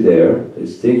keep you there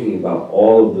is thinking about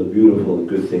all of the beautiful and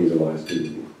good things Allah has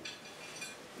given you.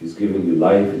 He's giving you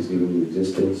life, He's giving you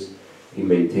existence, He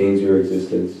maintains your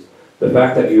existence. The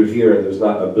fact that you're here and there's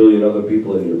not a billion other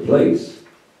people in your place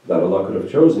that Allah could have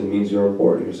chosen means you're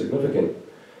important, you're significant.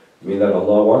 I mean that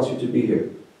Allah wants you to be here.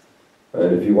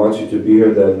 And if He wants you to be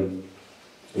here, then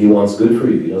He wants good for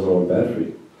you. He doesn't want bad for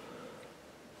you.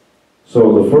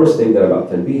 So the first thing that about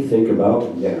tanbih, think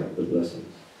about, the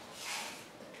blessings.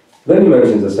 Then he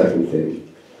mentions the second thing.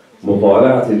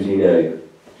 مطالعة الجناية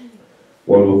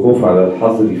والوقوف على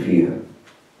الحظر فيها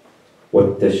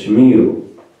والتشمير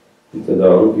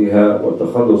بتداركها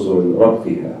والتخلص من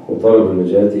ربطها وطلب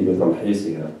النجاة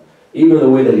بتمحيصها. Even the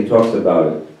way that he talks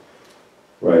about it,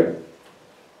 right?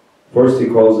 First he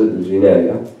calls it the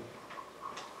jinaya,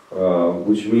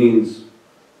 which means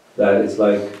that it's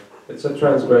like, it's a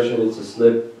transgression, it's a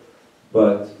slip,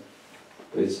 but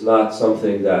it's not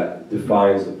something that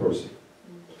defines the person.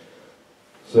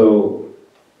 So,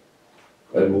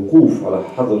 al-wuquf ala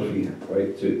hadr fiha,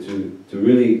 right? To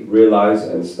really realize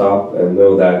and stop and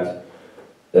know that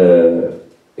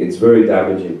it's very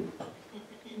damaging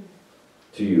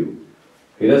to you.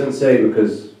 He doesn't say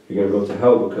because you're going to go to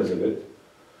hell because of it,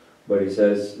 but he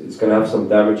says it's going to have some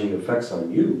damaging effects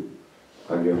on you,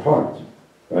 on your heart,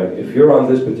 right? If you're on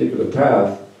this particular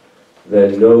path,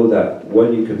 then know that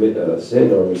when you commit a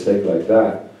sin or a mistake like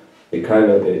that, it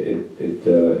kind of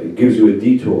it gives you a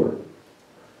detour,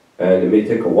 and it may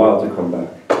take a while to come back.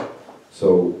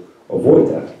 So avoid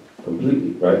that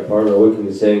completely, right? Part of awakening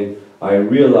is saying, I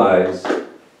realize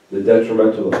the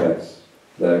detrimental effects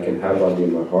that I can have on me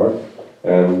in my heart,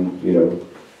 and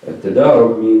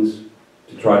at-tadarruk means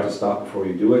to try to stop before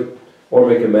you do it, or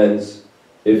make amends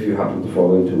if you happen to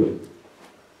fall into it.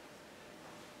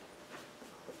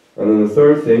 And then the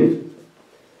third thing,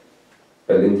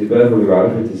 الانتباه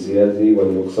لمعرفة الزيادة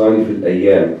والنقصان في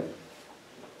الأيام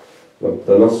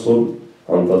والتنصل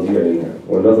عن تضييعها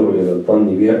والنظر إلى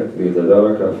الظن بها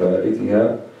ليتدارك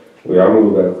فائتها ويعمل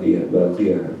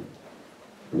باقيها.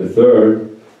 The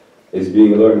third is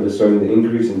being alert and discerning the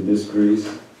increase and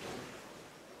decrease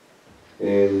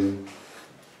in,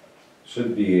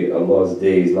 should be Allah's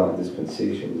days, not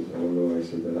dispensations. I don't know why I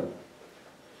said that.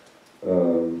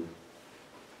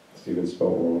 Stephen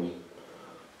spelled wrong.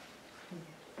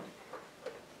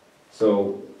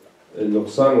 So,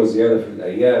 al-nuqsan wa ziyada fil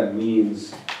ayyam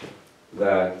means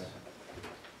that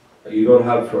you don't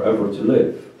have forever to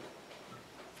live.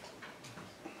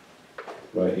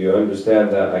 Right? You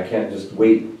understand that I can't just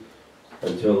wait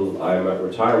until I'm at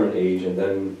retirement age and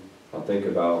then I'll think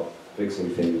about fixing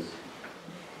things.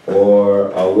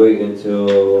 Or I'll wait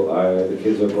until the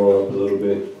kids are growing up a little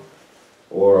bit.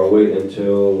 Or I'll wait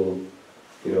until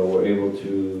we're able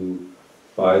to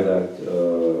buy that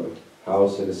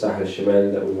house in the Sahel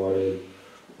Shimal that we wanted,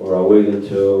 or I'll wait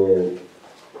until,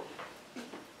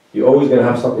 you're always going to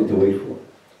have something to wait for.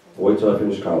 I'll wait till I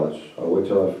finish college, I'll wait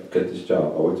till I get this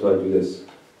job, I'll wait till I do this.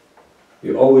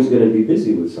 You're always going to be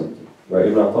busy with something, right?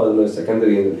 Ibn Ata'illah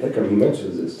secondary in the Hikam, he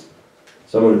mentions this.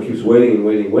 Someone who keeps waiting and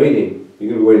waiting, you're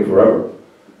going to be waiting forever,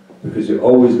 because you're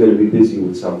always going to be busy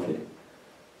with something.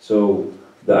 So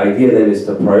the idea then is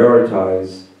to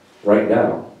prioritize right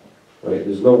now, right?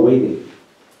 There's no waiting,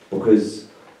 because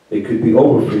it could be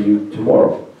over for you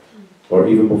tomorrow, or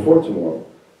even before tomorrow.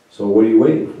 So what are you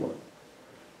waiting for?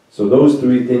 So those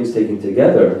three things taken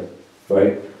together,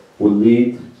 right, will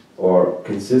lead or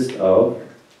consist of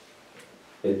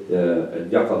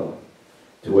al-yaqظة,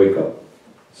 to wake up.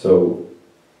 So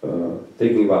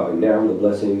thinking about ni'am, the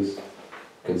blessings,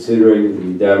 considering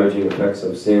the damaging effects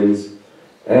of sins,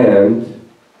 and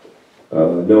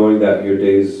knowing that your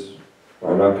days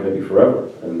are not going to be forever,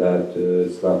 and that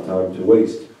it's not time to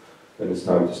waste, and it's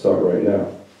time to start right now.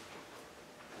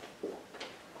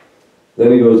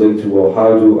 Then he goes into, well,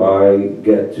 how do I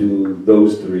get to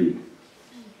those three?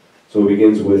 So he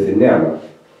begins with النعمة.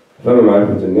 فما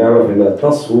معرفة النعمة فإنها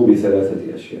تصفو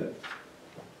بثلاثة أشياء.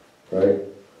 Right?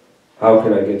 How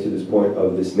can I get to this point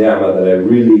of this ni'mah that I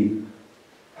really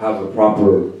have a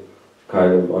proper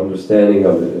kind of understanding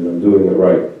of it and I'm doing it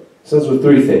right? It starts with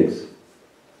three things.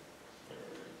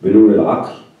 بنور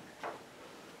العقل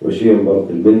وشيء برق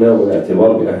المنة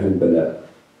والاعتبار بأهل البلاء.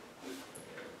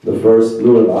 The first,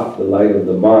 nur al-aql, the light of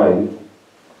the mind,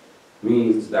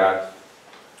 means that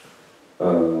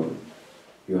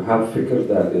you have fikr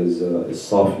that is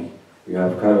safi. You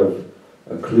have kind of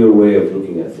a clear way of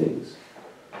looking at things.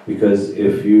 Because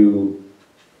if you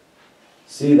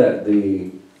see that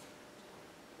if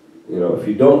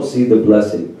you don't see the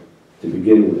blessing to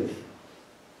begin with,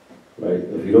 right?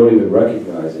 If you don't even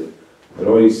recognize it, and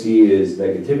all you see is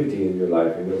negativity in your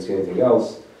life, and you don't see anything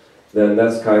else, then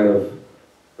that's kind of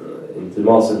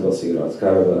it's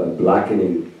kind of a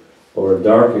blackening or a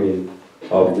darkening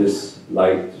of this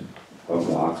light of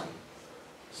the aql.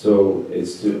 So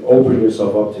it's to open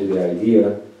yourself up to the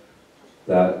idea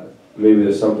that maybe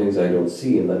there's some things I don't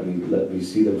see, and let me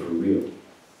see them for real.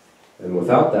 And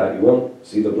without that, you won't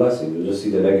see the blessing, you'll just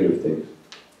see the negative things.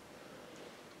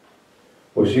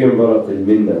 وَشِيًّا بَرَقِ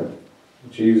الْمِنَّةِ.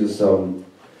 She uses some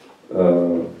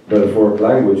metaphoric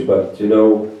language, but to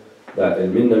know that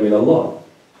al-minna min Allah.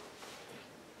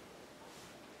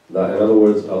 That in other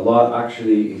words, Allah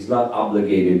actually, He's not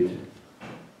obligated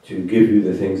to give you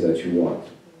the things that you want.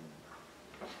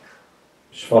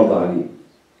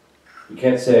 You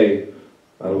can't say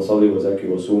أنا بصلي وزكي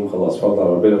وصوم خلاص فرض على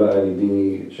ربنا بقى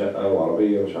يديني شقة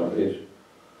وعربية ومش عارف إيش.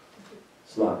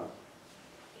 It's not.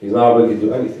 He's not obligated to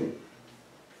do anything.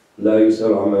 لا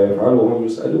يسأل عما يفعل وهم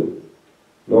يسألون.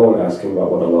 No one asks Him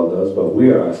about what Allah does, but we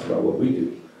are asked about what we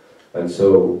do. And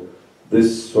so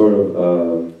this sort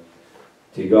of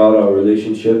tigara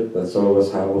relationship that some of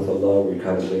us have with Allah, we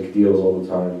kind of make deals all the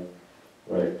time.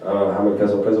 Right? أنا هعمل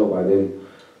كذا وكذا وبعدين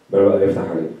بقى يفتح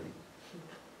عليك.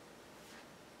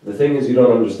 The thing is you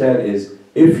don't understand is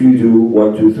if you do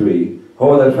 1, 2, 3,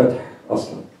 هو ده الفتح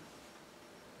أصلا.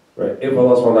 Right? If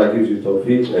Allah subhanahu wa ta'ala gives you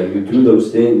tawfiq and you do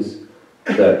those things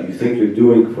that you think you're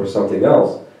doing for something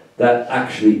else, that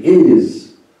actually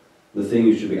is the thing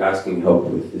you should be asking help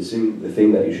with, the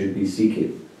thing that you should be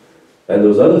seeking. And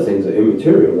those other things are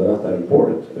immaterial, they're not that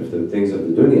important, if they're things of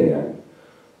the dunya.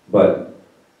 But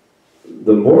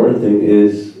the important thing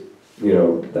is,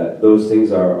 that those things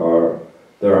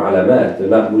they're alamat, they're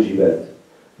not mujibat.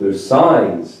 They're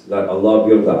signs that Allah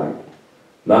birda'i.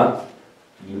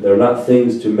 They're not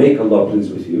things to make Allah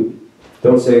pleased with you.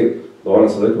 Don't say, لو أنا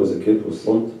صليت وزكيت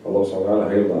وصمت الله سبحانه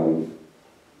وتعالى هيرضى عني.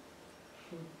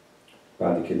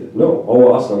 بعد كده. No,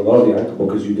 هو أصلا راضي عنك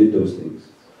because you did those things.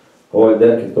 هو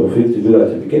اداك التوفيق to do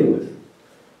that to begin with.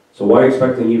 So why are you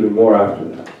expecting even more after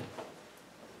that?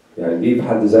 يعني دي في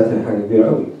حد ذاتها حاجة كبيرة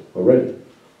قوي already.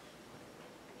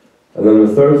 And then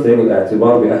the third thing,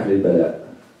 الاعتبار بأهل البلاء,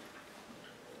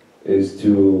 is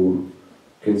to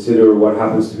consider what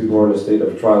happens to people who are in a state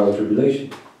of trial and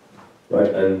tribulation.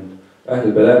 Right? And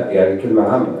أهل البلاء يعني كلمة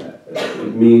عامة.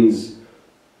 It means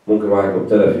ممكن واحد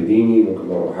مبتلى في ديني، ممكن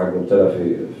واحد مبتلى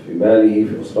في ماله،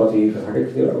 في أسرته، في حاجات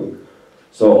كتير قوي.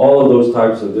 So all of those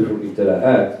types of different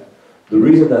ibtila'at, the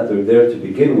reason that they're there to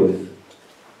begin with,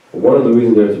 one of the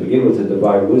reasons they're to begin with the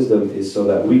divine wisdom is so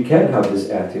that we can have this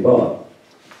i'tibar.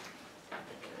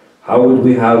 How would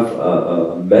we have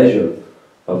a measure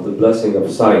of the blessing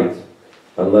of sight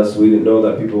unless we didn't know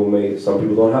that some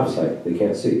people don't have sight, they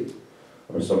can't see,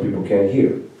 or some people can't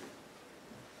hear,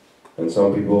 and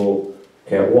some people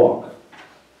can't walk,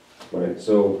 right?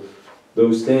 So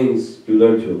those things, you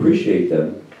learn to appreciate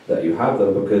them, that you have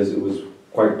them, because it was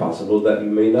quite possible that you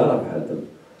may not have had them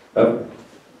ever.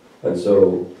 And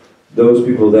so those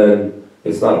people then,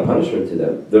 it's not a punishment to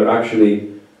them. They're actually,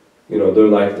 they're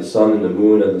like the sun and the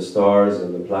moon and the stars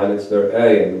and the planets. They're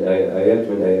ayat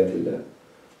min ayatillah.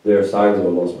 They're signs of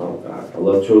Allah subhanahu wa ta'ala.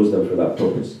 Allah chose them for that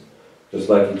purpose. Just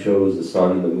like He chose the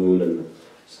sun and the moon and the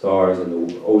stars and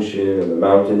the ocean and the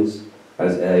mountains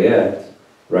as ayat,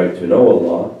 right, to know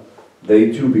Allah,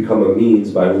 they too become a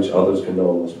means by which others can know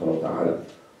Allah subhanahu wa ta'ala.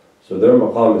 So their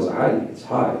maqam is ali, it's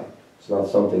high. It's not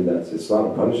something it's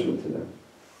not a punishment to them.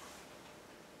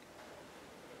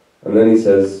 And then he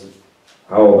says,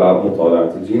 how about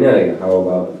mutala'at al-jinayah? How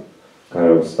about kind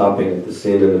of stopping at the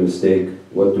sin and the mistake?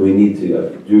 What do we need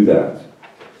to do that?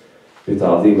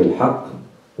 بتعظيم الحق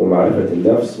ومعرفة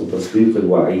النفس وتصديق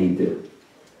الوعيد.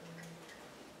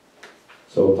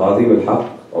 So تعظيم الحق,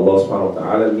 Allah subhanahu wa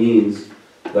ta'ala, means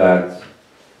that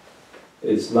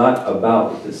it's not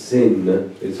about the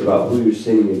sin, it's about who you're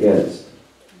sinning against.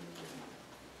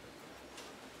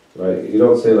 Right? You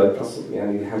don't say like,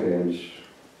 يعني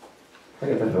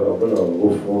حاجة تفهم ربنا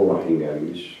غفور رحيم يعني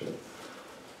مش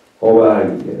هو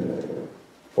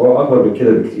أكبر من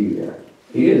كده بكتير يعني.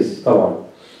 He is طبعا,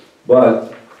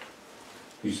 but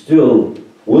you still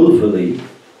willfully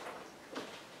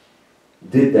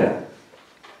did that.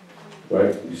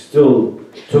 Right? You still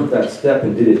took that step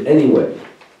and did it anyway,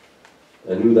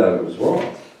 and knew that it was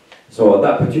wrong. So at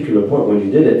that particular point when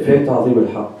you did it, فين تعظيم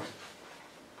الحق?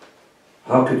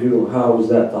 How was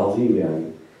that تعظيم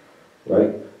يعني?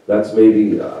 Right? That's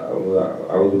maybe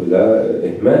أعوذ بالله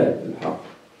إهمال الحق.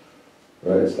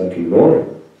 Right? It's like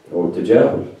ignoring or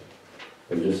تجاهل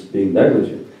and just being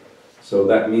negligent. So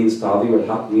that means تعظيم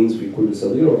الحق means في كل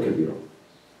صغيرة وكبيرة.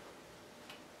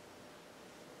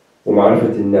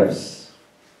 ومعرفة النفس.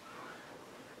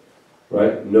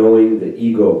 Right? Knowing the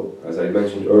ego, as I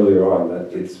mentioned earlier on,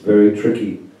 that it's very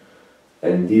tricky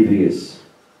and devious,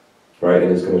 right?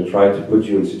 And it's going to try to put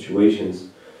you in situations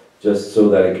just so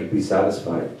that it can be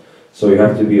satisfied. So you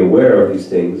have to be aware of these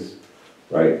things,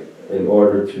 right? In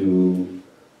order to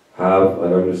have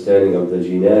an understanding of the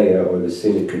jinaya, or the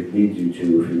sin it could lead you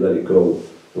to if you let it go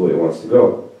the way it wants to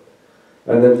go.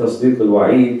 And then tasdeeq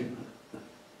al-wa'id,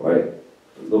 right?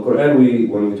 The Quran,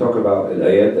 when we talk about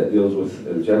al-ayat that deals with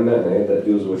al-jannah and ayat that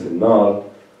deals with al-nar,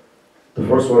 the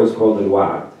first one is called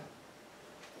al-wa'ad.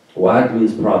 Wa'ad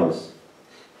means promise.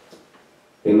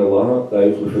 Inna Allah la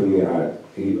yukhlifu al-mi'ad.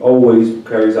 He always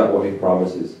carries out what he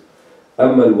promises.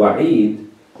 Amma al-wa'id,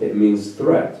 it means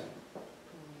threat.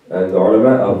 And the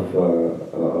ulama of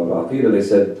Aqidah, they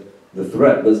said the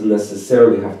threat doesn't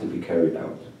necessarily have to be carried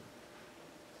out.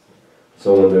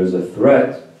 So when there's a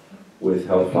threat with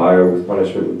hellfire, with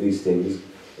punishment, with these things,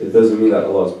 it doesn't mean that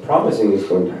Allah is promising it's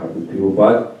going to happen to people,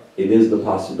 but it is the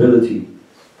possibility.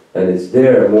 And it's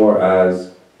there more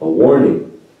as a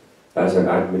warning, as an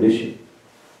admonition.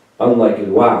 Unlike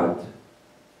al-wa'ad,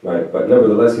 right? But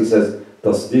nevertheless, he says,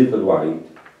 tasdeeq al-wa'id.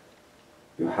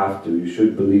 You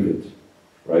should believe it,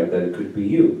 right? That it could be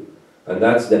you. And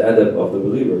that's the adab of the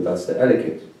believer, that's the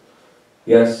etiquette.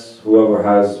 Yes, whoever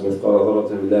has mithqala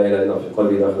dharratin min la ilaha illa fi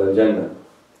qalbi dakhala al-jannah.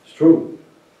 It's true.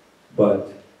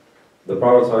 But the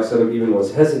Prophet ﷺ even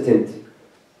was hesitant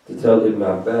to tell Ibn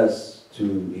Abbas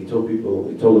he told him,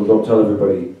 don't tell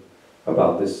everybody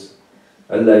about this.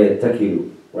 Allah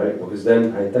yattakilu, right? Because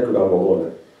then haytakul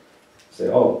al-mawlana. Say,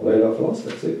 oh, la ilaha illallah,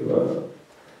 that's it.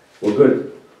 We're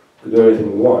good. We can do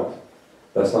anything we want.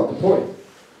 That's not the point.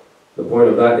 The point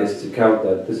of that is to count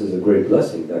that this is a great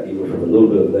blessing, that even from a little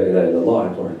bit of la ilaha illallah,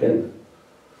 it's more jannah.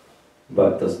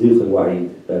 But tasdeeq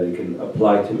al-wa'id, that it can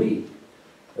apply to me.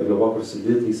 Ibn Bakr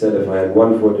Siddiq, he said, if I had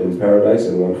 1 foot in paradise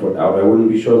and 1 foot out, I wouldn't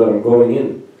be sure that I'm going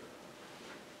in.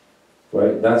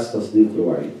 Right? That's tasdeeq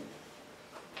al-wa'id.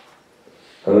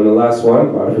 And then the last one,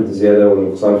 معرفة الزيادة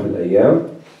والنقصان في الأيام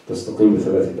تستقيم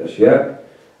بثلاثة أشياء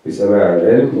بسماع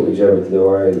العلم وإجابة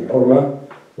دواعي الحرمة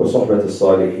وصحبة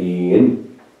الصالحين.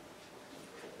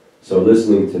 So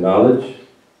listening to knowledge,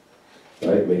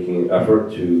 right, making an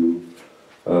effort to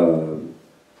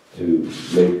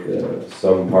make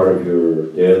some part of your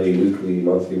daily, weekly,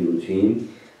 monthly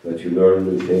routine, that you learn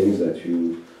new things, that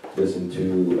you listen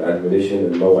to admonition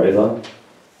and maw'idah,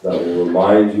 that will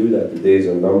remind you that the days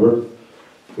are numbered.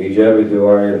 Ijab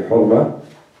du'a al-hurma,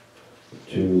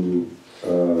 to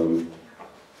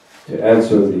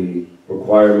answer the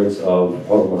requirements of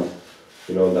hurma,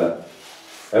 that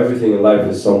everything in life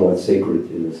is somewhat sacred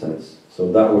in a sense.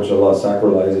 So that which Allah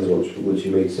sacralizes, which He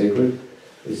makes sacred,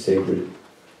 is sacred.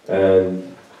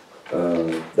 And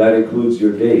that includes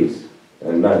your days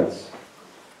and nights.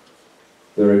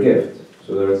 They're a gift.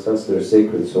 So in a sense they're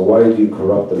sacred. So why do you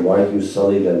corrupt them? Why do you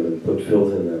sully them and put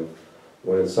filth in them?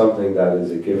 When it's something that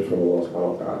is a gift from Allah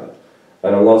subhanahu wa ta'ala.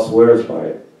 And Allah swears by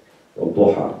it.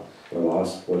 Al-duha,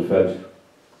 al-asr, wal-fajr.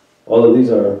 All of these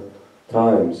are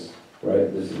times,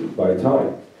 right? This is by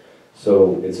time.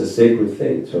 So it's a sacred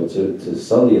thing. So to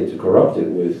sully it, to corrupt it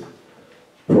with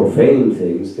profane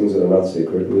things that are not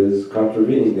sacred, is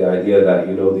contravening the idea that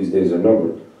these days are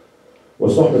numbered.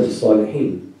 وَصُحْبَةِ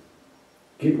الصَّالِحِينَ.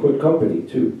 Keep good company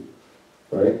too,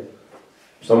 right?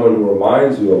 Someone who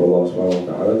reminds you of Allah subhanahu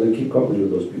wa ta'ala, then keep company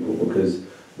with those people, because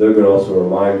they're going to also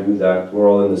remind you that we're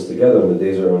all in this together and the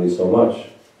days are only so much.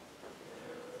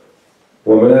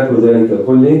 وَمَنَاكُ ذَلِكَ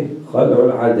كُلِّ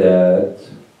خَلْعُ الْعَادَاتِ.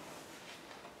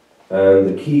 And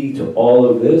the key to all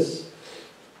of this,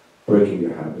 breaking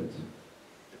your habit.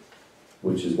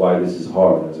 Which is why this is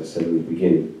hard, as I said in the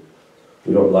beginning.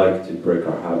 We don't like to break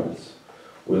our habits.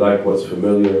 We like what's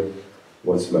familiar,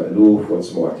 what's ma'loof, what's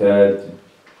mu'tad.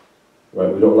 Right?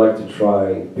 We don't like to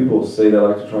try. People say they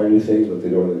like to try new things, but they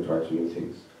don't really try new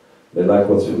things. They like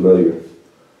what's familiar,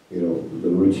 the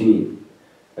routine.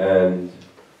 And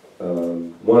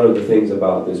one of the things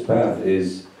about this path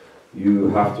is you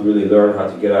have to really learn how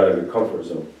to get out of your comfort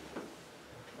zone.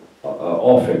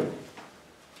 Often,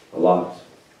 a lot.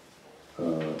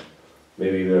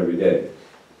 Maybe even every day.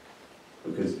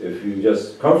 Because if you're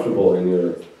just comfortable in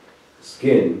your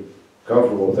skin,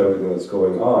 comfortable with everything that's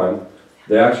going on,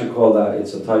 they actually call that,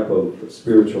 it's a type of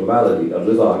spiritual malady,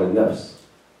 al-rida al-nafs.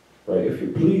 Right? If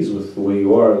you're pleased with the way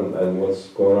you are and what's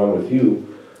going on with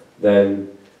you, then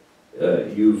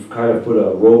you've kind of put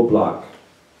a roadblock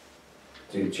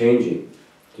to changing,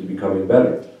 to becoming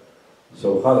better.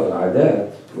 So khala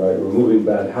al-adat, right, removing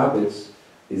bad habits,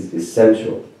 is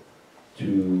essential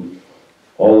to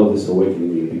all of this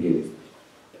awakening in the beginning.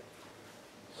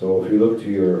 So if you look to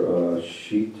your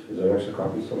sheet, is there an extra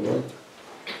copy somewhere?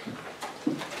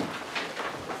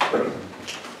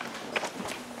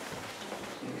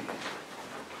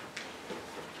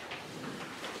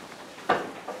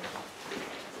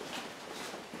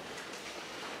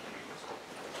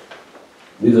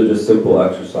 These are just simple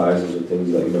exercises or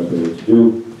things that you might be able to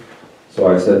do. So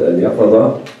I said,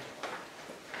 al-yaqadha,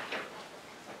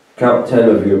 count 10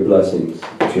 of your blessings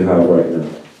that you have right now.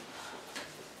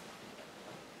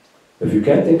 If you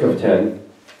can't think of 10,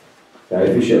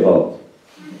 يعني في شيء غلط.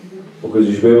 Because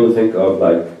you should be able to think of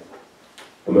like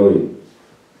a million.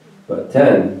 But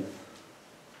 10,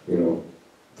 10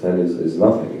 is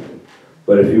nothing.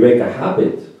 But if you make a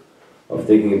habit of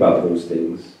thinking about those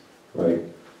things, right?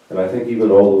 And I think even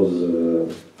all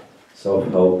those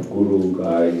self-help guru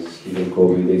guys, Stephen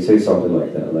Covey, they say something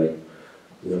like that, like,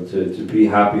 to be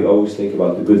happy, always think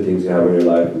about the good things you have in your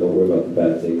life and don't worry about the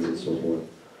bad things and so forth.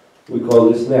 We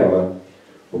call this ni'mah,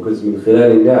 because من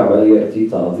خلال النعمة يأتي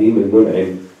تعظيم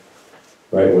المنعم.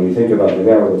 Right, when you think about the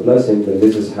ni'mah, the blessing, then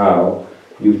this is how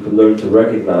you can learn to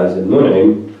recognize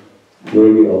المنعم,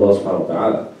 meaning Allah subhanahu wa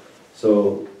ta'ala.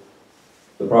 So,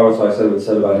 the Prophet ﷺ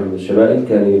said about him, الشمائل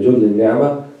كان يجل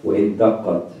النعمة وإن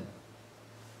دقت.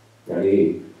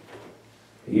 He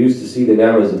used to see the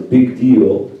ni'mah as a big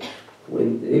deal,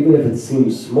 even if it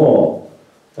seems small.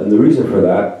 And the reason for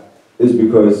that is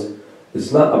because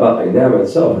it's not about a ni'mah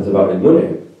itself, it's about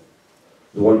al-mun'im,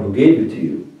 the one who gave it to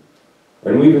you.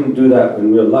 And we even do that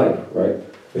in real life, right?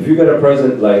 If you get a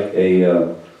present like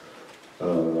a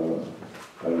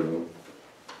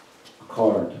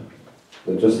card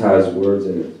that just has words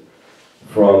in it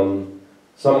from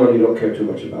someone you don't care too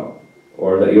much about,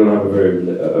 or that you don't have a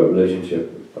relationship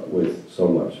with so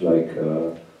much, like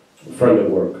a friend at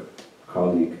work, a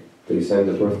colleague. They send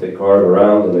a birthday card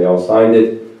around and they all signed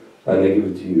it and they give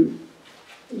it to you.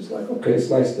 It's like, okay, it's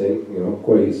a nice thing,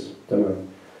 kois, tamam.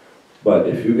 But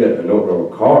if you get a note or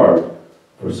a card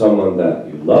for someone that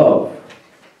you love,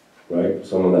 right,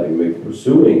 someone that you may be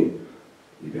pursuing,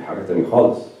 it's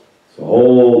a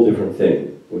whole different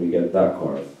thing when you get that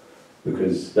card,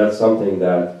 because that's something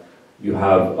that you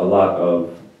have a lot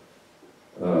of,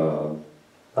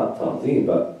 not ta'zim,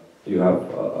 but you have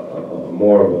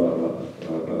more of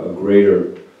a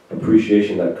greater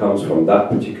appreciation that comes from that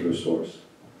particular source.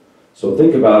 So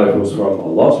think about if it was from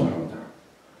Allah subhanahu wa ta'ala.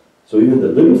 So even the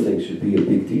little things should be a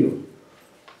big deal,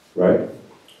 right?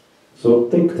 So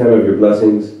think 10 of your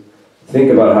blessings. Think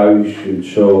about how you should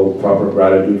show proper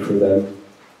gratitude for them,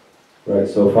 right?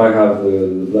 So if I have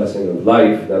the blessing of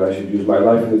life, then I should use my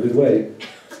life in a good way.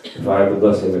 If I have the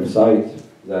blessing of sight,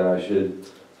 then I should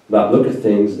not look at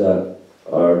things that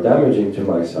are damaging to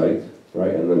my sight,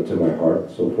 right, and then to my heart,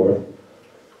 so forth.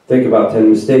 Think about 10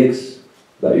 mistakes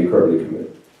that you currently commit.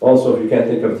 Also, if you can't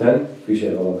think of 10,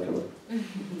 appreciate Allah come on.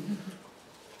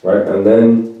 Right, and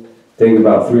then think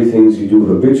about 3 things you do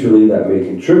habitually that may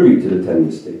contribute to the 10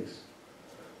 mistakes.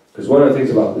 Because one of the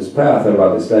things about this path and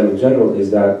about Islam in general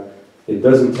is that it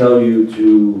doesn't tell you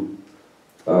to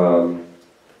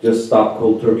just stop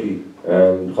cold turkey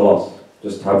and khalas,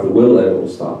 just have the will and it will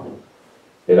stop.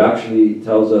 It actually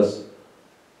tells us,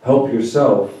 help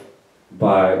yourself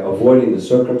by avoiding the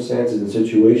circumstances and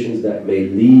situations that may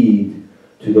lead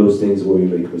to those things where you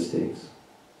make mistakes.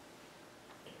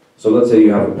 So let's say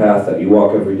you have a path that you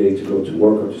walk every day to go to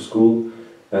work or to school,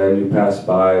 and you pass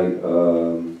by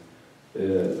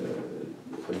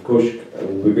kushk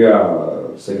and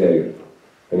bibi'a cigarette,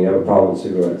 and you have a problem with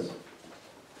cigarettes.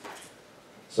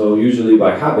 So usually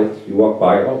by habit, you walk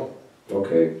by, oh,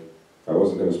 okay, I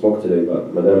wasn't going to smoke today,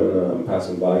 but madam, I'm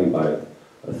passing by, you buy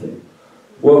a thing.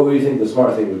 What do you think the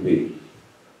smart thing would be?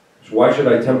 Why should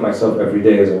I tempt myself every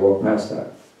day as I walk past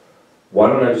that? Why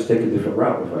don't I just take a different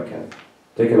route if I can?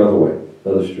 Take another way,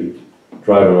 another street,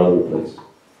 drive another place.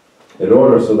 In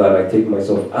order so that I take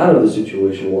myself out of the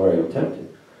situation where I am tempted.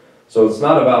 So it's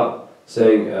not about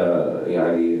saying,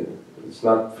 it's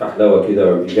not fahlawa kida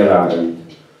or bigara and,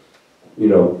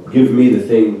 give me the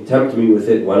thing, tempt me with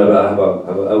it,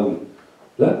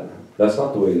 that's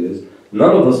not the way it is.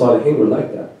 None of the Salihin were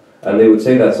like that. And they would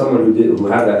say that someone who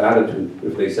had that attitude,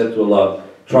 if they said to Allah,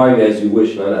 try me as you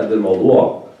wish, they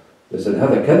said,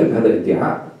 هذا كذب, هذا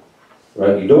ادعاء.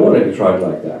 Right? You don't want to be tried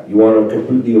like that. You want to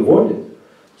completely avoid it.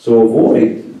 So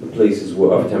avoid the places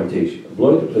of temptation.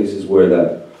 Avoid the places where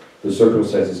the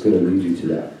circumstance is going to lead you to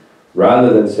that.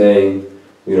 Rather than saying,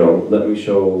 let me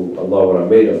show Allah what I'm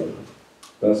made of.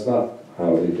 That's not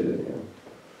how they did it.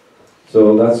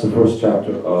 So that's the first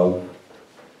chapter of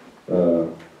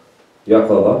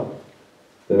Yaqadha.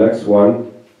 The next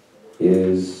one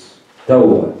is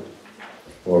Tawbah,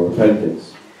 or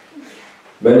repentance.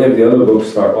 Many of the other books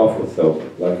start off with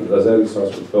Tawbah. Like Ghazali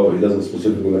starts with Tawbah, he doesn't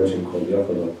specifically mention called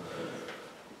Yaqadha.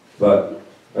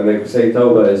 And they say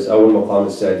Tawbah is Awal Maqam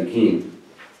al-Sadiqeen,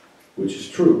 which is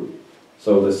true.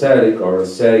 So the Sadiq or a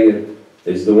Sayyid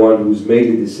is the one who's made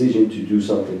a decision to do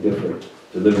something different,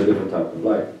 to live a different type of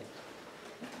life.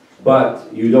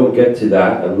 But you don't get to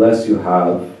that unless you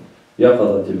have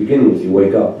Yaqadha, to begin with, you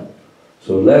wake up.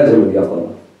 So لازم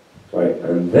اليقظة, right?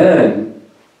 And then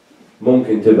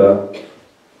ممكن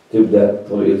تبدأ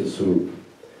طريقة السلوك.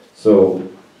 So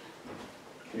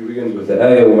he begins with the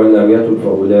آية ومن لم يتب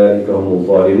فأولئك هم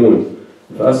الظالمون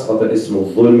فأسقط اسم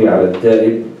الظلم على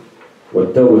التائب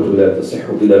والتوبة لا تصح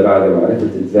إلا بعد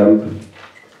معرفة الذنب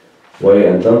وهي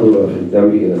أن تنظر في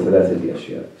الذنب إلى ثلاثة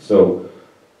أشياء. So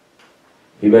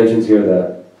he mentions here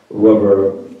that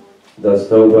whoever does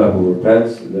tawbah, who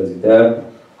repents, does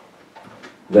itab,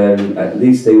 then at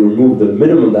least they remove the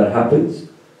minimum that happens.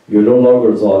 You're no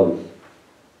longer zalim.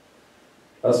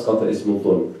 أسقط اسم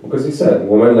الظلم. Because he said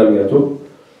ومن لم يتب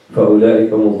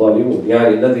فأولئك هم الظالمون.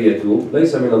 يعني الذي يتوب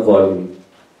ليس من الظالمين.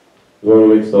 The one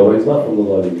who makes tawbah is not from the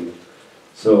ظالمين.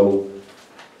 So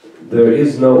there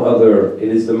is no other. It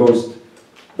is the most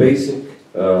basic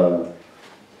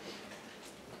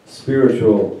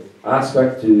spiritual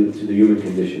aspect to the human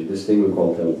condition. This thing we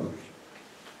call tawbah,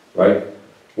 right?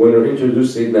 When we're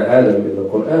introduced Sayyidina Adam in the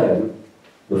Quran,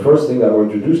 the first thing that we're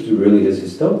introduced to really is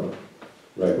his tawbah,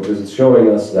 right? Because it's showing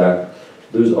us that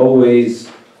there's always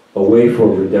a way for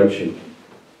redemption,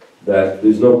 that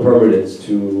there's no permanence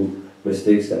to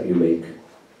mistakes that you make,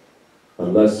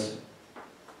 unless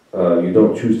you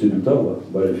don't choose to do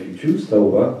tawbah. But if you choose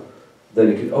tawbah, then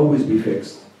it can always be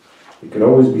fixed. It can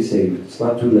always be saved. It's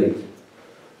not too late.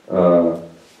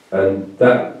 And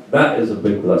that is a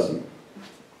big blessing,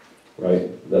 right?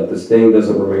 That this thing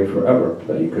doesn't remain forever,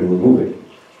 that you can remove it.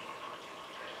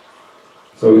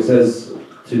 So he says,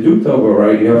 to do tawbah,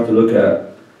 right, you have to look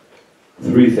at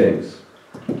three things.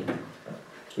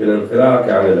 انخلاعك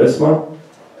عن العصمة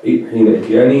حين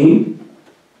إتيانه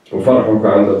وفرحك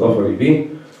عند الظفر به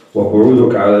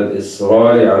وقعودك على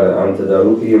الإصرار عن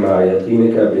تداركه مع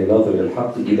يقينك بنظر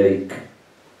الحق إليك.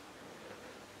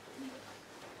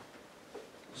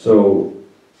 So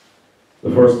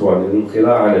the first one,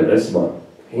 الانخلاع عن العصمة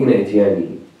حين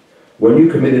إتيانه. When you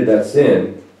committed that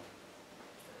sin,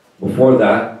 before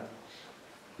that,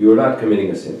 you were not committing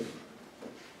a sin,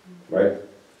 right?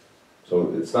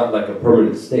 So it's not like a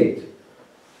permanent state,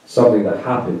 something that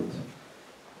happened,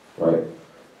 right?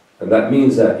 And that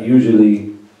means that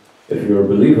usually, if you're a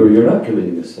believer, you're not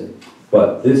committing a sin.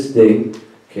 But this thing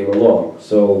came along.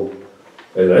 So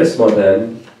al-isma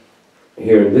then,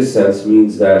 here in this sense,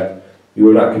 means that you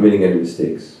were not committing any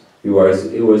mistakes. It was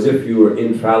as if you were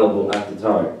infallible at the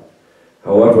time.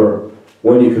 However,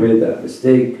 when you committed that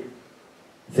mistake,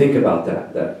 think about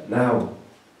that now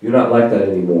you're not like that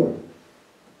anymore.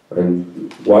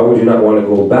 And why would you not want to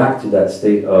go back to that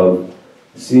state of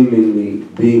seemingly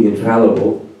being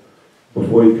infallible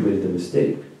before you committed the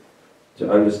mistake? To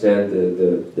understand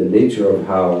the nature of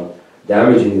how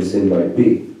damaging the sin might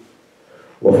be.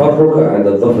 وَفَرْحُكَ عَنْدَ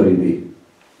الظَّفَرِ بِهِ.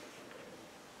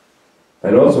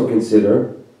 And also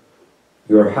consider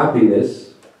your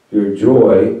happiness, your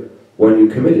joy when you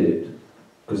committed it.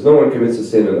 Because no one commits a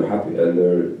sin and they're happy and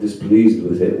they're displeased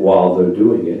with it while they're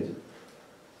doing it.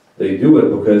 They do it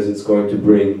because it's going to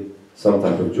bring some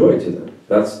type of joy to them.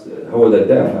 That's how that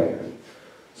dafa.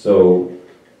 So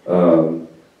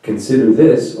consider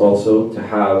this also to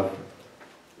have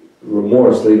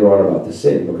remorse later on about the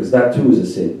sin, because that too is a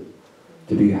sin.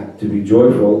 To be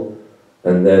joyful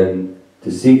and then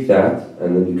to seek that,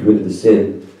 and then you committed the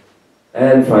sin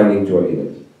and finding joy in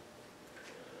it.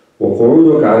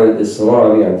 وَقُعُودُكَ عَنِ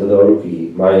الْإِصْرَارِ عَنْ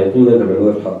تَدَارُكِهِ مَعَ يَقِينِكَ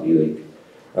بِنَظْرِ الْحَقِّ إِلَيْكَ.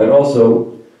 And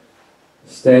also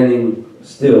standing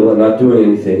still and not doing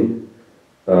anything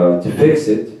to fix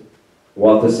it,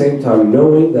 while at the same time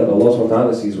knowing that Allah subhanahu wa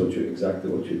ta'ala sees exactly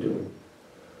what you're doing.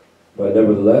 But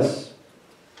nevertheless,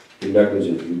 you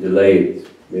negligent, you delay it,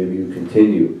 maybe you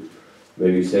continue,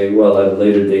 maybe you say, well, at a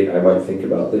later date I might think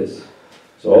about this.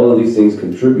 So all of these things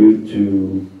contribute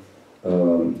to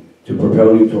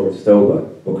propel you towards tawbah,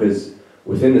 because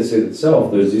within the sin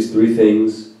itself there's these three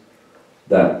things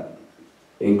that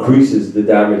increases the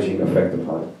damaging effect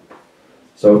upon it.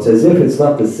 So it's as if it's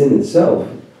not the sin itself,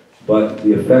 but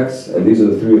the effects, and these are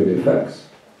the three of the effects,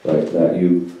 right? That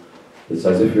it's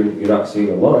as if you're not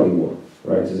seeing Allah anymore,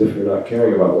 right? It's as if you're not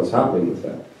caring about what's happening with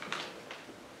that.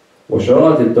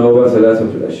 وشرائط التوبة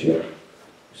ثلاثة الأشياء.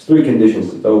 There's three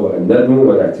conditions to tawbah: الندم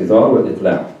والاعتذار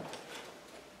والإقلاع.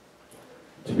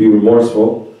 To be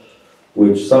remorseful,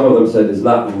 which some of them said is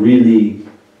not really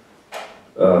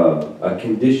a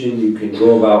condition you can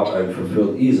go about and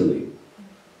fulfill easily,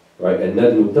 right? And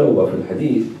nadmu tawbah fil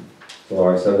hadith,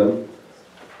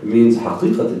 it means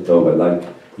haqiqat al-tawbah, like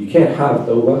you can't have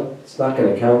tawbah, it's not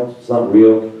going to count, it's not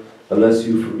real, unless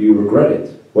you regret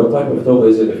it. What type of tawbah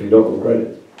is it if you don't regret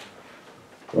it?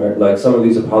 Right? Like some of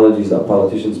these apologies that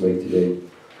politicians make today,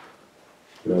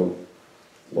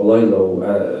 والله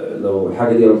لو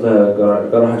الحاجة دي قلتها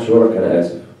جرحت شعورك أنا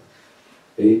آسف.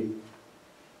 إيه؟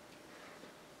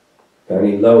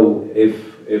 يعني لو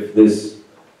if this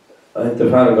أنت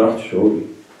فعلا جرحت شعوري.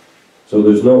 So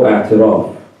there's no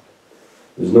اعتراف.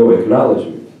 There's no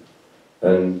acknowledgement.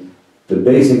 And the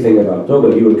basic thing about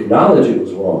Tawbah, you acknowledge it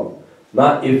was wrong.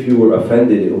 Not if you were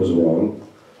offended it was wrong.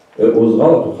 It was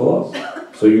غلط وخلاص.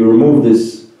 So you remove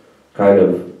this kind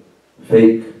of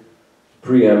fake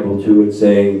preamble to it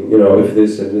saying, you know, if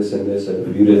this and this and this and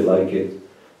if you didn't like it.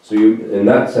 So you, in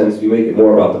that sense, you make it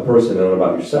more about the person than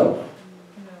about yourself.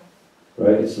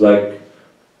 Right? It's like,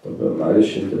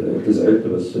 معلش انت زعلت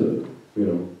بس, you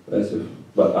know, آسف.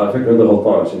 But على فكرة انت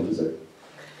غلطان عشان انت زعلت.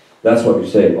 That's what you're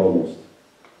saying almost.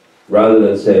 Rather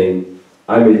than saying,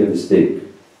 I made a mistake.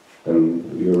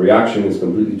 And your reaction is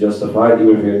completely justified,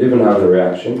 even if you didn't have the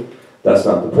reaction, that's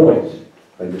not the point.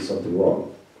 I did something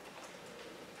wrong.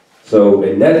 So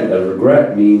a net, a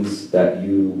regret means that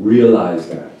you realize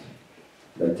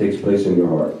that takes place in your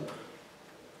heart.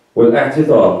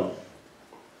 والاعتذار,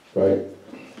 right?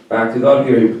 I'tidar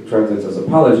here translates as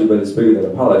apology, but it's bigger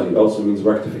than apology. It also means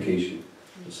rectification,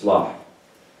 islah.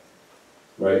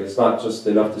 Right? It's not just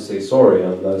enough to say sorry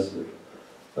unless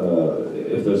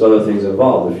if there's other things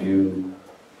involved. If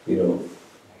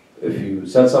you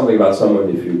said something about someone,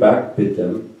 if you backbit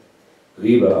them,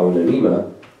 ghiba or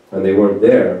namima, and they weren't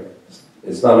there,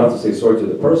 it's not enough to say sorry to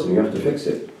the person. You have to fix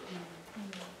it.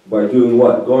 By doing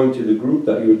what? Going to the group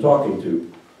that you were talking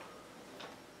to.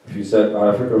 If you said,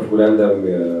 على فكرة فلان ده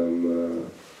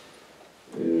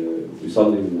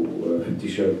بيصلي في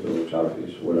التيشيرت ومش عارف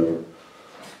ايش whatever.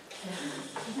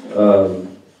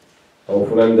 أو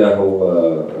فلان ده هو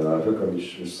على فكرة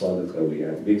مش صادق قوي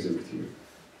يعني بيكذب كتير.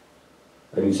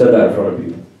 And you said that in front of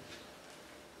people.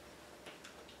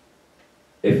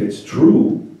 If it's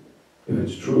true,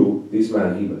 دي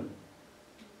اسمها غيبة.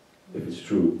 If it's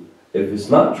true. If it's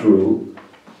not true,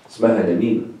 اسمها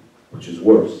نميمة, which is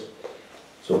worse.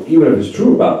 So even if it's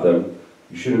true about them,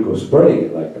 you shouldn't go spreading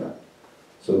it like that.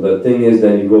 So the thing is,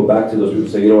 then you go back to those people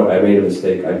and say, you know what, I made a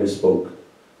mistake, I misspoke.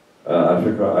 I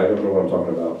don't know what I'm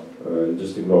talking about.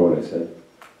 Just ignore what I said.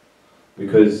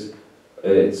 Because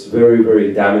it's very,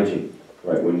 very damaging,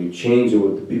 right? When you change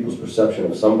the people's perception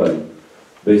of somebody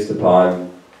based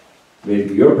upon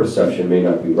maybe your perception may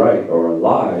not be right or a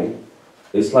lie,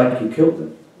 it's like you killed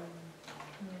them.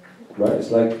 Right?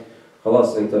 It's like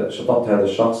خلاص انت شطبت هذا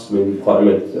الشخص من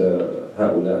قائمة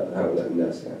هؤلاء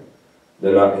الناس يعني.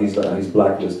 He's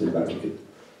blacklisted back again.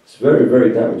 It's very,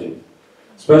 very damaging.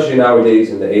 Especially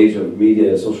nowadays in the age of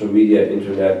media, social media,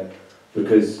 internet,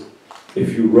 because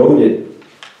if you wrote it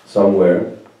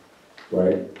somewhere,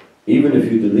 right, even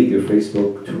if you delete your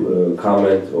Facebook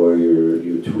comment or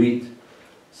your tweet,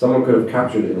 someone could have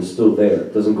captured it and it's still there.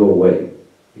 It doesn't go away.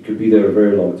 It could be there a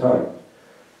very long time.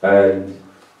 And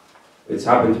it's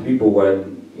happened to people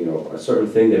when, you know, a certain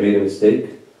thing, they made a mistake.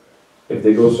 If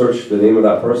they go search the name of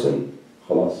that person,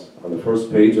 khalas, on the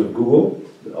first page of Google,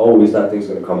 always that thing's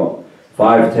going to come up.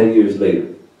 5-10 years later.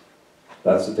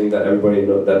 That's the thing that everybody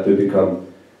knows, that they become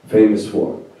famous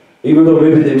for. Even though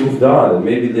maybe they moved on, and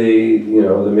maybe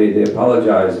they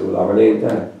apologized,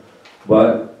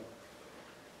 but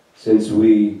since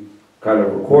we kind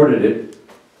of recorded it,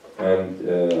 and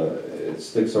it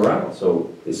sticks around. So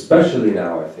especially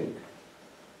now, I think,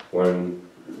 when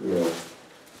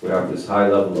we have this high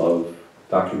level of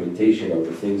documentation of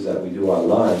the things that we do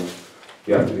online,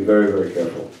 you have to be very, very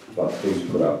careful about the things you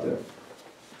put out there.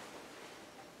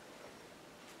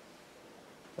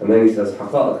 And then he says,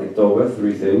 حقائق التوبة,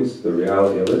 3 things, the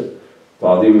reality of it.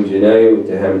 تعظيم الجناية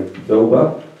واتهام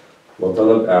التوبة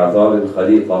وطلب إعذار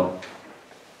الخليقة.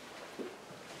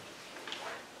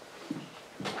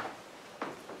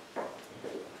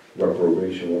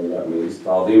 Reprobation, whatever that means.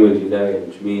 تعظيم الجناية,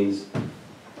 which means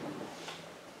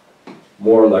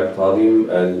more like تعظيم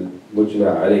المجنى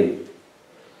عليه.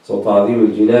 So تعظيم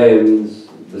الجناية means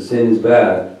the sin is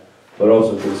bad, but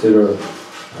also consider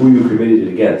who you committed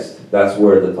it against. That's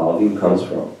where the ta'zeem comes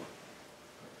from.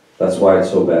 That's why it's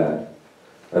so bad.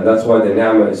 And that's why the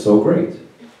ni'mah is so great.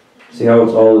 See how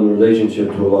it's all in relationship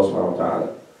to Allah subhanahu wa ta'ala.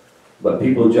 But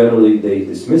people generally, they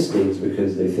dismiss things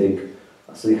because they think,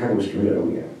 so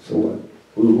what?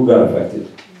 Who got affected?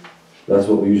 That's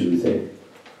what we usually think.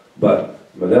 But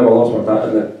madam Allah subhanahu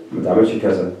wa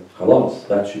ta'ala,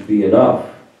 that should be enough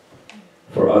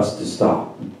for us to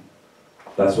stop.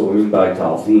 That's what we mean by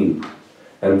ta'zeem.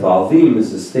 And ta'zeem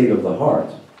is the state of the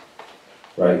heart,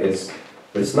 right? It's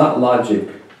not logic.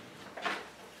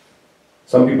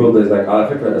 Some people, they're like, على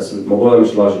فكرة الموضوع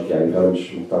مش logic يعني أنا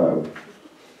مش مقتنع.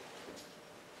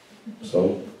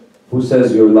 So, who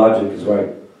says your logic is right?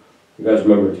 You guys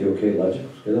remember TOK logic?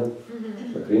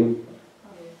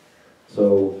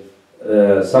 So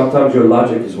sometimes your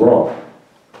logic is wrong.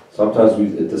 Sometimes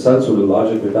التسلسل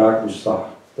اللوجيك بتاعك مش صح.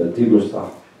 الترتيب مش صح.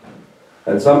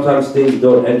 And sometimes things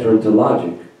don't enter into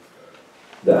logic.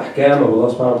 The ahkam of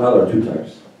Allah subhanahu wa ta'ala are two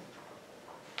types.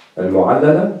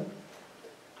 Al-mu'allala,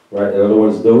 right? In other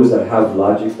words, those that have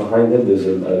logic behind them, there's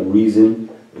a reason,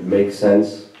 it makes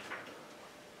sense.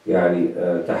 يعني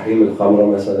تحريم الخمرة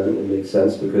مثلا, it makes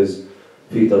sense because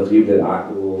في ترغيب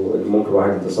للعقل وممكن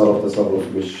واحد يتصرف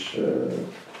تصرف مش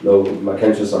لو ما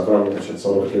كانش سكران ما كانش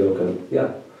يتصرف كده وكده. Yeah,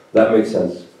 that makes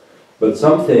sense. But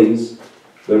some things,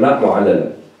 they're not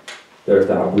mu'allala. They're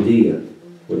ta'abudiyya.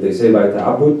 What they say by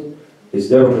ta'abud is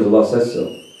there because Allah says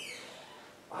so.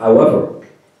 However,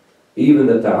 even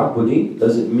the ta'abudi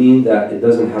doesn't mean that it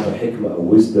doesn't have a hikmah, a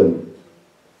wisdom.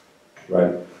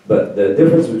 Right? But the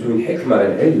difference between hikmah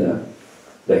and illah,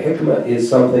 the hikmah is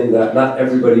something that not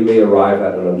everybody may arrive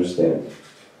at and understand.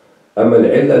 أما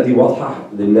العلة دي واضحة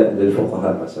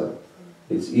للفقهاء مثلا.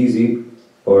 It's easy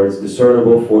or it's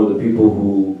discernible for the people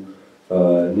who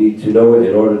need to know it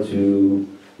in order to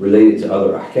relate it to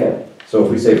other ahkam. So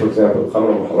if we say, for example,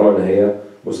 الخمر محرمة هي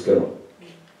مسكرة,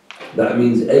 that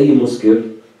means أي مسكر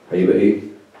هيبقى إيه؟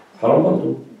 حرام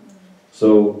برضه.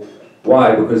 So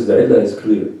why? Because the illah is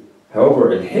clear.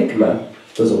 However, al-hikmah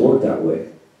doesn't work that way.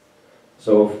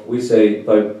 So if we say,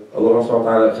 طيب الله سبحانه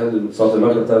وتعالى خلى صلاة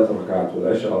المغرب 3 ركعات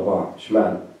والعشاء 4,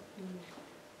 اشمعنى؟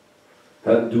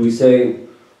 Do we say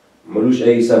ملوش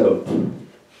أي سبب?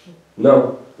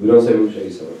 No, we don't say ملوش أي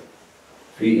سبب.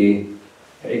 في إيه؟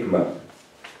 حكمة.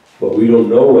 But we don't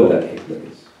know what that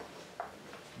hikmah is.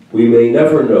 We may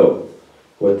never know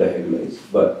what the hikmah is.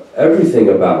 But everything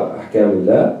about أحكام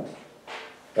الله,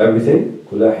 everything,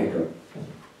 كلها حكمة.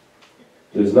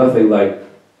 There's nothing like,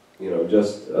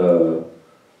 just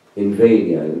in vain.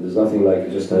 يعني. There's nothing like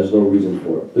it just has no reason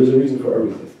for it. There's a reason for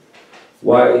everything.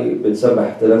 Why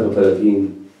بنسبح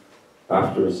 33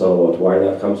 after الصلوات? Why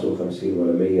not 55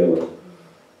 ولا 100 ولا؟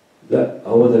 لا,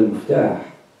 هو ده المفتاح.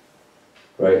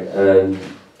 Right? And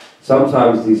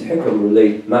sometimes these hikam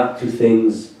relate not to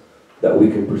things that we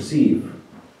can perceive,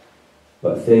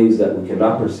 but things that we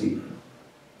cannot perceive.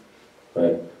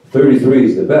 Right? 33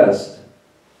 is the best.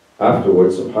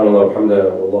 Afterwards, subhanallah,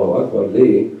 alhamdulillah, wallahu akbar,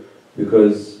 li,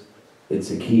 because it's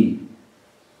a key.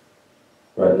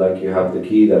 Right? Like you have the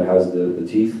key that has the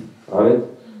teeth on it.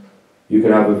 You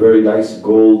can have a very nice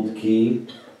gold key,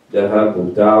 ذهب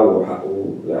وبتاع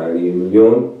يعني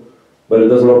مليون, but it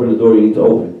doesn't open the door you need to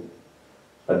open.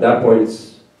 At that point,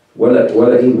 it's ولا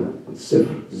قيمة, it's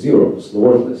zero, it's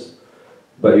worthless.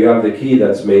 But you have the key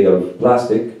that's made of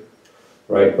plastic,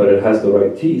 right? But it has the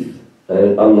right teeth, and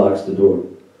it unlocks the door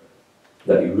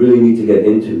that you really need to get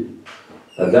into.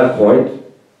 At that point,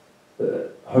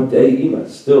 حط أي قيمة,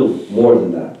 still more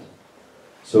than that.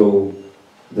 So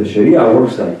the Sharia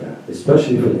works like that,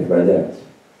 especially for the ibadat.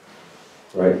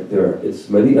 Right there, it's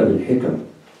mali'a bil hikam.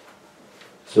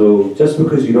 So just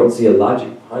because you don't see a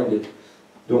logic behind it,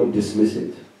 don't dismiss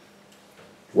it.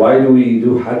 Why do we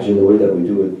do Hajj in the way that we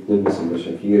do it? نلبس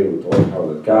المشاكير ونطوف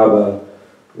حول الكعبة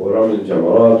ورمي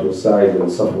الجمرات والسعي بين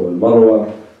الصفا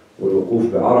والمروة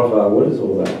والوقوف بعرفة. What is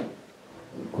all that?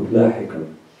 كلها حكم.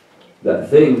 That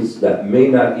things that may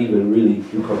not even really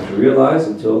you come to realize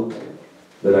until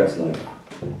the next life.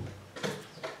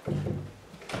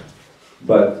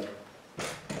 But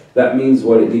that means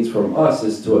what it needs from us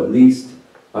is to at least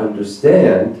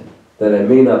understand that I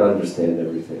may not understand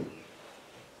everything.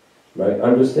 Right?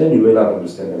 Understand, you may not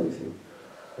understand everything.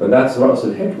 And that's رأس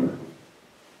الحكمة.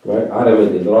 Right?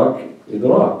 عدم الإدراك,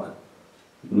 إدراك.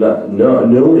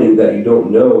 Knowing that you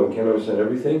don't know and can't understand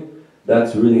everything,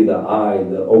 that's really the eye,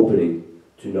 the opening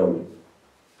to knowing.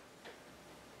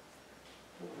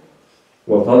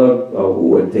 وطلب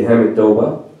أو اتهام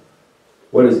التوبة.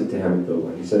 What is اتهام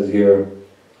التوبة? He says here,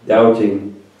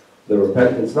 doubting the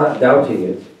repentance, not doubting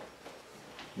it,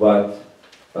 but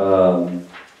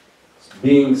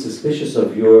being suspicious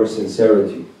of your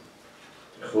sincerity,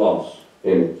 ikhlas,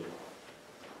 in it.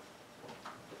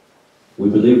 We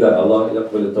believe that Allah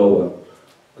yaqbal at-tawbah,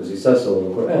 because He says so in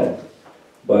the Quran,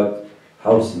 but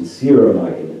how sincere am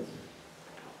I in it?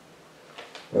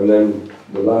 And then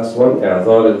the last one,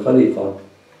 i'adhar al-khaliqa,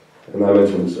 and I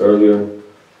mentioned this earlier.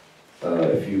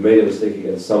 If you made a mistake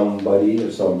against somebody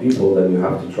or some people, then you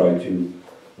have to try to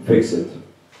fix it.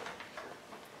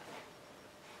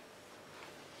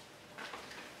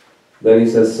 Then he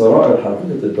says, صراء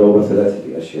حقيقة التوبة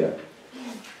ثلاثة أشياء.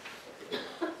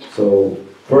 So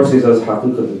first he says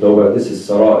حقيقة التوبة. This is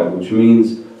sara'ir, which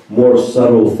means more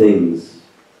subtle things,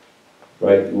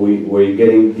 right? Where you're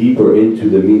getting deeper into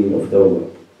the meaning of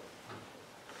tawbah.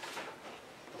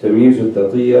 تمييز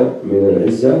التقية من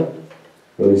العزة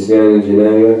ونسيان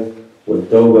الجناية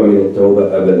والتوبة من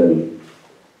التوبة أبدا.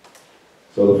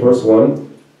 So the first one,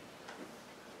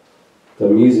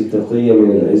 تمييز التقية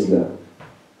من العزة,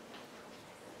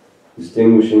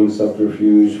 distinguishing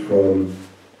subterfuge from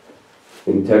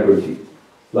integrity.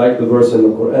 Like the verse in the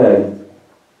Quran,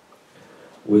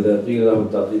 وإذا قيل له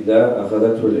اتق الله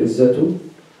أخذته العزة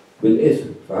بالإثم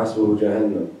فحسبه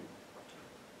جهنم.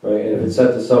 Right? And if it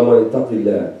said to someone اتق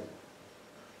الله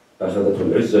أخذته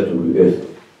العزة بالإثم,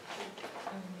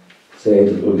 saying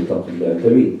to اتق الله, to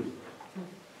me.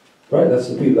 Right? That's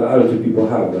the attitude people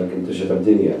have, like in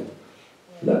تشتمتني.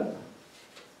 لا,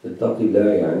 اتق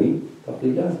الله يعني اتق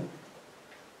الله.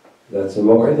 That's a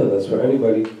موعظة, that's for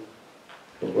anybody.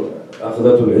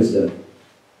 أخذته العزة.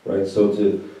 Right? So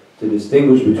to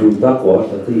distinguish between taqwa,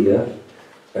 taqiyya,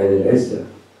 and al-izzah.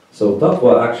 So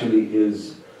taqwa actually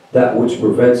is that which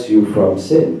prevents you from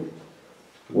sin.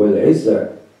 Well,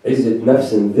 izzah, izzat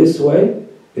nafs in this way,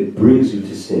 it brings you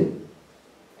to sin.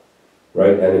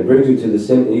 Right? And it brings you to the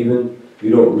sin even you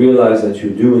don't realize that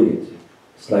you're doing it.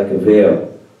 It's like a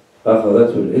veil.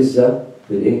 أخذته العزة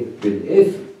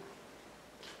بالإثم.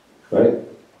 Right?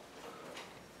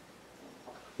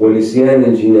 ونسيان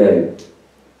الجناية.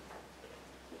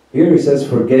 Here he says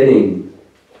forgetting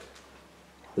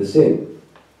the sin.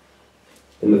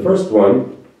 In the first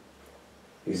one,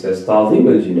 he says تعظيم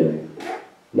الجناية.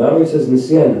 Now he says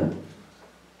نسيانها.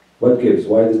 What gives?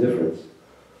 Why the difference?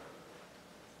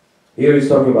 Here he's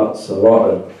talking about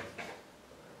sara'ir.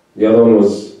 The other one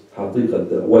was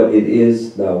haqiqat, what it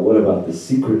is. Now what about the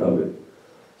secret of it?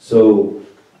 So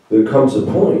there comes a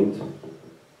point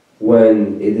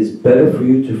when it is better for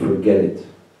you to forget it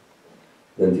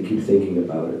than to keep thinking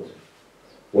about it.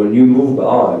 When you move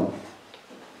on,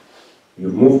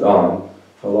 you've moved on,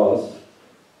 khalas,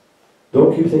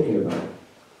 don't keep thinking about it.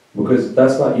 Because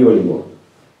that's not you anymore.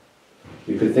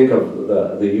 You could think of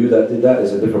the you that did that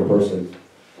as a different person.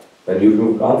 And you've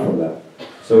moved on from that.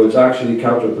 So it's actually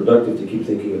counterproductive to keep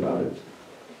thinking about it.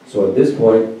 So at this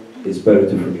point, it's better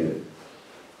to forget it.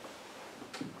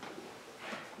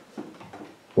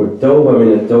 والتوبة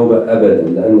من التوبة أبدا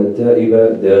لأن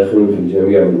التائب داخل في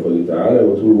الجميع من قوله تعالى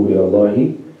وتوبوا إلى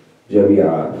الله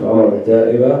جميعا فأمر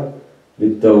التائب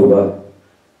بالتوبة.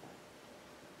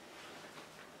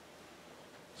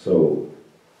 So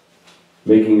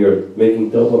making tawbah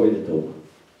min tawbah.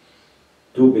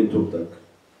 Tub in tubtak.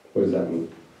 What does that mean?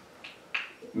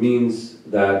 It means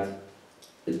that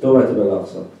التوبة هتبقى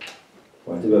ناقصة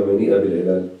وهتبقى مليئة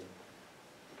بالعلل.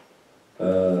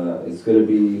 It's going to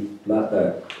be not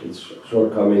that. It's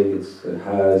shortcoming, it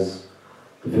has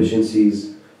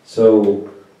deficiencies. So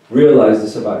realize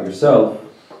this about yourself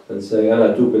and say,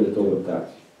 أنا أتوب من التوبة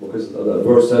بتاعتي. Because the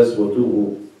verse says,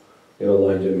 وَتُوبُوا إِلَى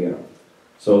اللَّهِ جَمِيعًا.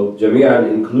 So جميعًا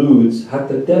includes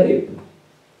حتى التائب,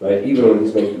 right? Even when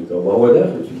he's making tawbah, هو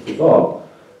داخل في الخطاب.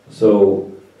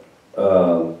 So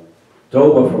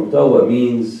tawbah from tawbah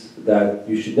means that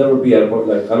you should never be at a point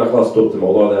like أنا خلاص توبت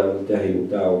الموضوع ده منتهي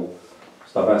وبتاع.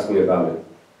 Stop asking me about it.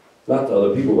 Not to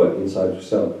other people, but inside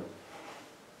yourself.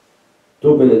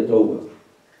 Tub min at-tawbah.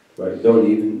 Right? Don't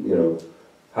even,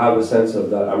 have a sense of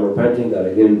that. I'm repenting that I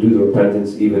didn't do the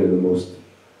repentance even in the most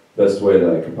best way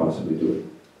that I could possibly do it.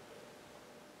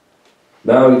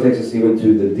 Now he takes us even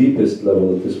to the deepest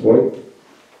level at this point.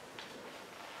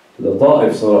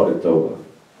 لطائف صراء التوبة.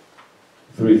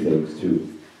 Three things too.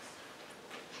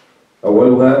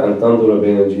 أولها أن تنظر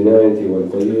بين الجناية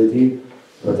والقليلة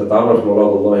فتتعرف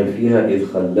مراد الله فيها إذ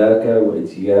خلاك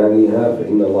وإتيانها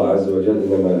فإن الله عز وجل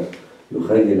إنما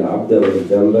يخلي العبد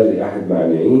والذنب لأحد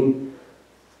معنيين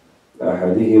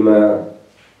أحدهما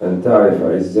أن تعرف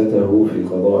عزته في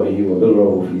قضائه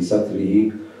وبره في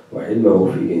ستره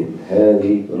وحلمه في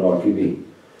إنهاء راكبه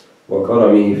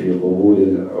وكرمه في قبول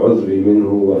العذر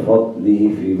منه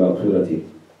وفضله في مغفرته.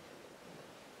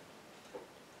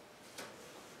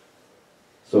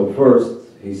 So first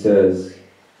he says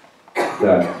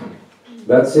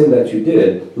that sin that you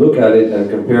did, look at it and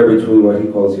compare between what he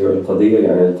calls here al-qadiyya,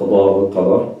 يعني al-qada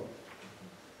wal-qadar,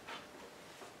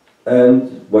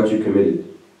 and what you committed.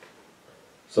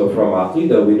 So from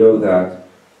Aqidah we know that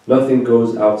nothing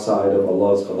goes outside of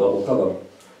Allah's qada wal-qadar.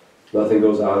 Nothing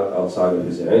goes outside of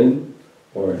His ilm,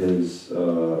 or His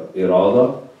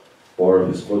irada, or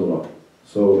His qudra.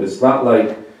 So it's not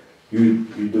like you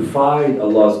defied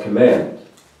Allah's command,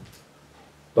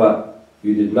 but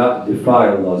you did not defy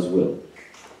Allah's will.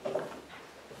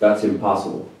 That's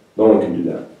impossible. No one can do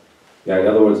that. In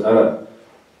other words, Allah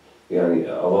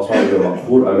subhanahu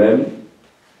wa ta'ala,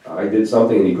 I did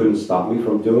something and He couldn't stop me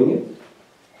from doing it.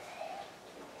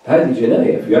 Hadi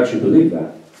janayah, if you actually believe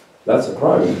that. That's a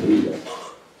crime if you believe that.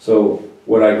 So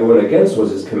what I went against was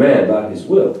his command, not his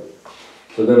will.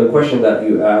 So then the question that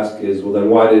you ask is, well then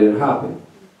why did it happen?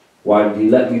 Why did he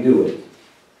let me do it?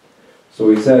 So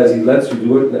he says he lets you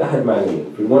do it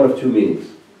for one of two meanings.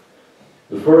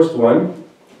 The first one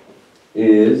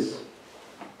is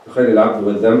خير العبد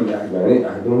والذنب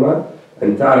أحدهما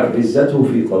أن تعرف عزته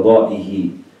في قضائه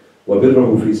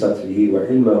وبره في ستره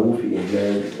وحلمه في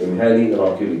إمهال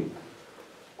راكبه.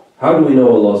 How do we know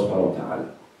Allah subhanahu wa ta'ala?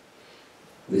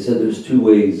 They said there's two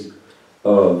ways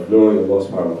of knowing Allah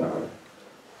subhanahu wa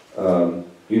ta'ala.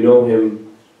 You know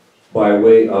Him by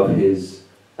way of His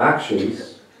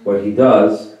actions, what He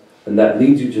does, and that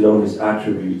leads you to know His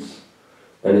attributes.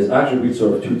 And His attributes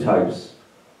are of two types,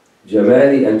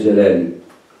 Jamali and Jalali.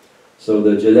 So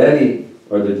the Jalali,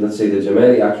 or let's say the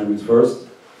Jamali attributes first,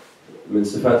 من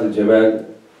صفات الجمال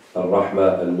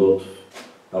الرحمة اللطف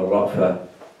الرأفة,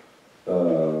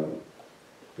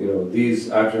 these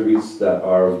attributes that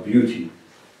are of beauty.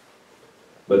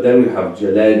 But then we have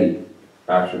Jalali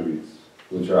attributes,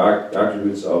 which are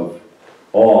attributes of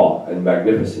awe and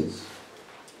magnificence.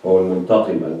 هو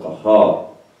المنتقم القهار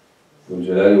ذو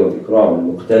الجلال والإكرام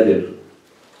المقتدر.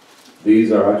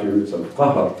 These are attributes of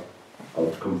qahar,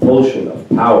 of compulsion, of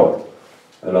power.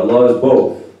 And Allah is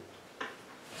both.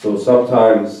 So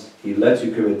sometimes He lets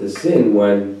you commit the sin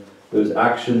when there's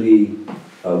actually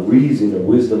a reason or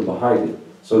wisdom behind it,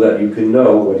 so that you can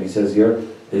know what He says here,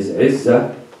 His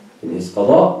izzah and His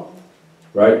qada,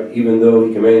 right? Even though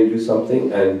He commanded you to do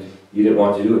something and you didn't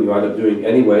want to do it and you wind up doing it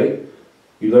anyway,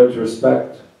 you learn to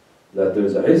respect that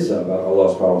there's a izzah about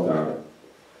Allah subhanahu wa ta'ala.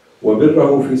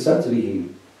 وَبِرَّهُ فِي سَتْرِهِ.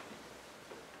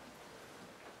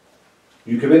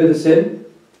 You committed a sin,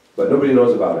 but nobody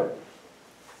knows about it.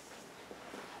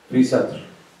 Fi satr.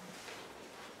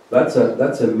 That's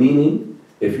a meaning.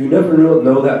 If you never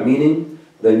know that meaning,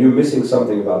 then you're missing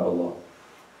something about Allah.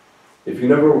 If you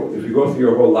go through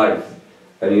your whole life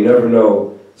and you never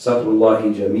know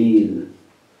Satrullahi Jameel,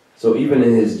 so even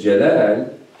in His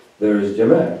Jalal there is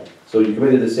Jamal. So you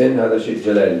committed a sin, هذا شيء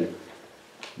جلالي,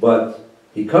 but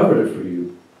He covered it for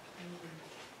you.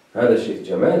 هذا شيء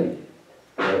جمالي.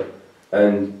 Right?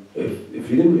 And if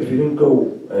you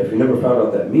never found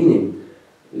out that meaning,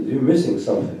 you're missing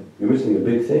something. You're missing a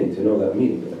big thing to know that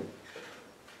meaning.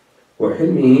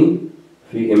 وَحِلْمِهِ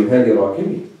فِي إِمْهَالِ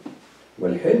رَاكِبِهِ.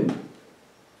 وَالْحِلْم.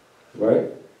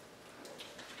 Right?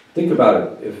 Think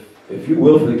about it. If you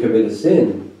willfully commit a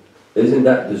sin, isn't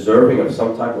that deserving of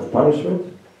some type of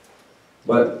punishment?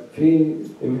 But فِي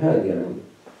إِمْهَالِ يعني.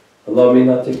 Allah may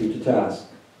not take you to task.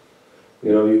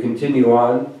 You continue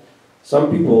on.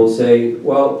 Some people will say,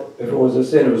 well, if it was a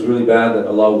sin, it was really bad, that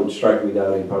Allah would strike me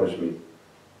down and punish me.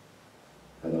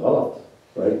 هذا غلط,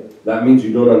 right? That means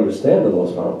you don't understand Allah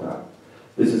subhanahu wa ta'ala.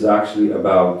 This is actually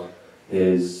about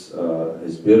His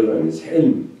birr and His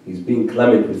hilm. He's being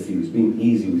clement with you, He's being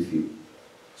easy with you.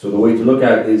 So the way to look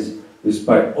at it is,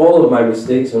 despite all of my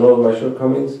mistakes and all of my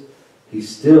shortcomings, He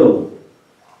still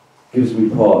gives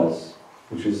me pause,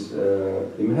 which is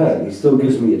imhad. He still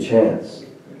gives me a chance.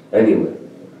 Anyway.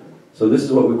 So this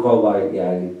is what we call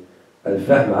al-fahm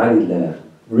anillah,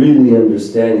 really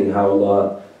understanding how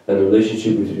Allah and the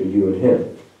relationship between you and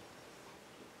Him.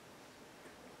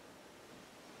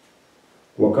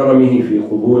 وَكَرَمِهِ فِي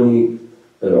قُبُولِ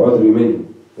الْعُذْرِ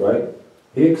مِنْهُ. Right?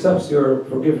 He accepts your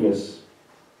forgiveness.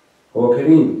 هو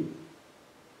كريم.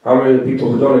 How many of the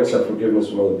people who don't accept forgiveness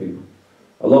from other people?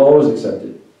 Allah always accepts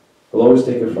it. He'll always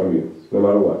take it from you, no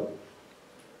matter what.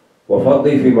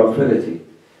 وَفَضْلِهِ فِي مَغْفِرَتِهِ.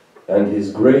 And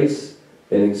His grace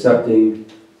in accepting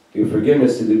your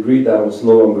forgiveness to the degree that it's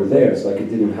no longer there. It's like it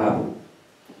didn't happen.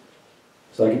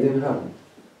 It's like it didn't happen.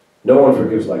 No one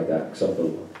forgives like that except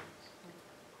Allah.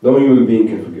 No human being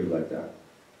can forgive like that.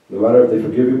 No matter if they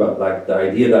forgive you, but like the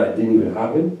idea that it didn't even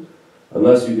happen,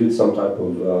 unless you did some type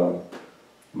of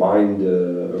mind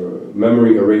or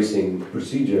memory erasing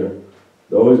procedure,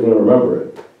 they're always going to remember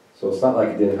it. So it's not like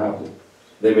it didn't happen.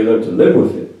 They may learn to live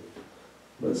with it,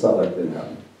 but it's not like it didn't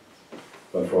happen.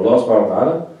 But for Allah subhanahu wa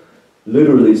ta'ala,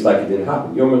 literally it's like it didn't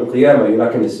happen. Yawm al-Qiyamah, you're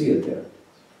not going to see it there.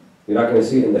 You're not going to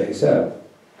see it in the hisab.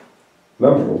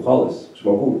 Remember, khalis, it's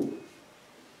mawqood.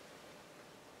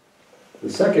 The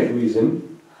second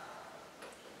reason,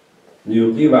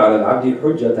 ليقيم على العبد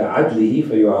حجة عدله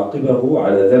فيعاقبه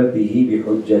على ذنبه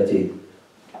بحجته.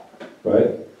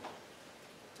 Right?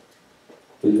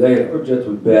 لله الحجة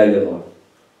البالغة.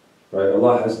 Right?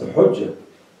 Allah has the hujjah.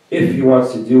 If He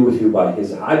wants to deal with you by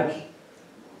His adl,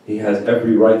 He has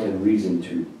every right and reason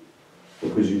to,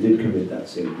 because you did commit that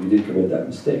sin, you did commit that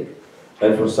mistake.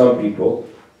 And for some people,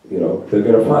 they're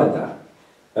going to find that.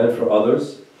 And for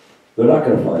others, they're not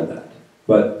going to find that.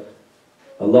 But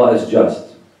Allah is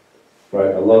just.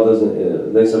 Right? Allah doesn't,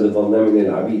 لَيْسَ بِظَلَّامٍ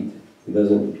لِلْعَبِيدِ. He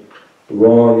doesn't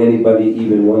wrong anybody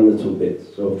even one little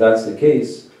bit. So if that's the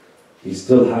case, He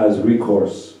still has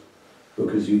recourse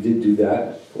because you did do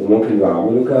that. وممكن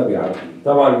يعاملك بعدله.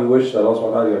 طبعا we wish that Allah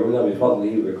subhanahu wa ta'ala يعاملنا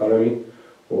بفضله وبكرمه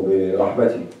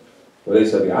وبرحمته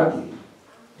وليس بعدله.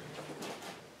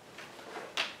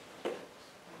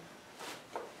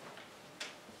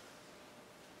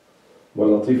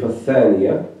 واللطيفة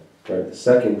الثانية, right, the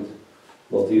second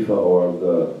لطيفة or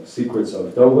the secrets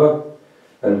of Tawbah,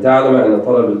 أن تعلم أن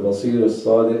طلب البصير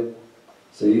الصادق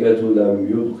سيئة لم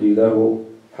يبقي له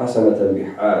حسنة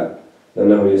بحال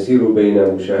لأنه يسير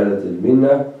بين مشاهدة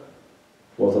المنة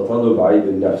وتطلب عيب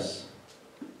النفس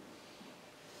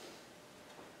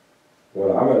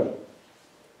والعمل.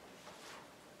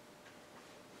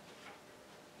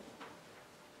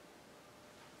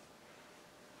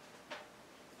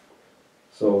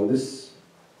 So this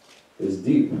is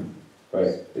deep,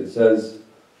 right? It says,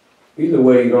 either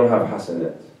way you don't have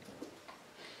hasanat.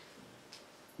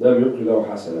 لم يبقي له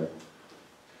حسنة.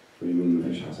 What do you mean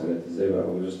مفيش حسنات؟ ازاي بقى؟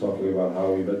 We're just talking about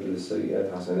how يبدل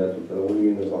السيئات حسنات وكذا. What do you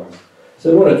mean there's no حسنات? He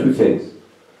said one or two things.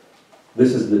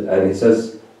 This is the, and he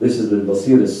says this is the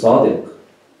basir al-sadiq,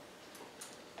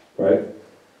 right?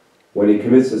 When he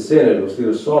commits a sin, al-basir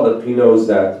al-sadiq, he knows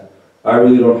that I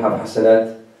really don't have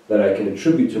hasanat that I can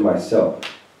attribute to myself.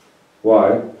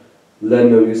 Why?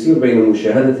 لأنه يصير بين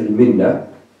مشاهدة المنة.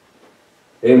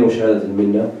 إيه مشاهدة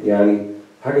المنة؟ يعني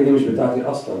حاجة دي مش بتاعتي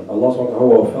أصلا. الله سبحانه وتعالى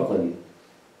هو وفقني.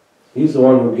 He's the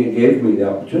one who gave me the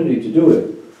opportunity to do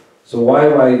it. So why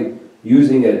am I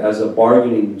using it as a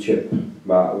bargaining chip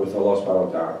with Allah subhanahu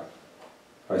wa ta'ala?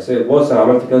 I say, بص أنا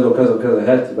عملت كذا وكذا وكذا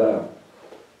هات بقى.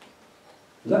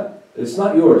 لا, it's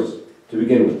not yours to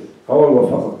begin with. هو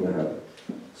وفقك من هذا.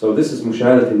 So this is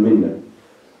مشاهدة المنة.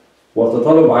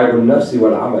 وتطلب عيب النفس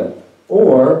والعمل.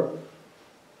 Or,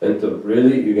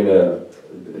 really, you're gonna,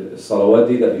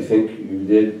 salawati that you think you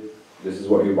did, this is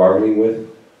what you're bargaining with,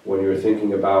 when you're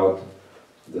thinking about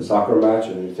the soccer match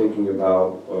and you're thinking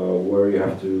about where you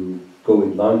have to go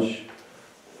eat lunch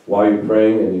while you're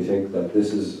praying and you think that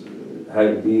this is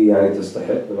هذه يعني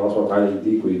تستحق and Allah subhanahu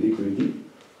يديك ويديك ويديك.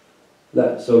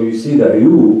 لا, so you see the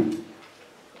عيوب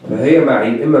فهي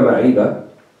معيب إما معيبة,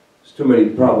 there's too many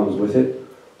problems with it,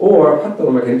 or حتى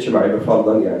لو ما كانتش معيبة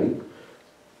فرضا يعني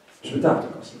مش بتاعتك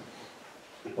أصلا.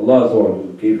 Allah is the one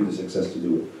who gave you the success to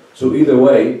do it. So either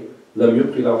way, لم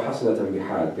يبقي له حسنة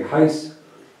بحال. بحيث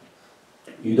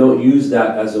you don't use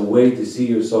that as a way to see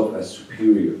yourself as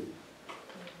superior.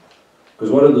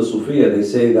 Because one of the Sufiya, they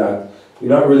say that you're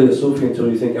not really a Sufi until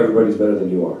you think everybody's better than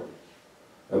you are.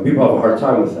 And people have a hard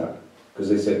time with that. Because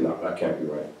they say, no, that can't be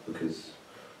right. Because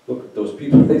look at those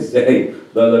people, they say,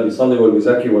 لا لا بيصلي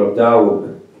والبيزكي والابداع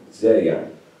زي يعني.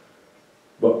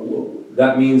 But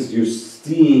that means you're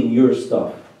seeing your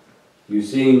stuff. You're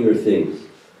seeing your things.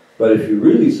 But if you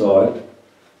really saw it,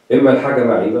 إما الحاجة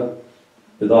معيبة,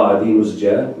 بضاعة دي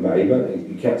مزجاة معيبة,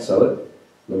 you can't sell it,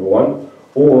 number one.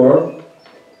 Or,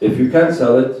 if you can't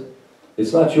sell it,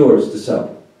 it's not yours to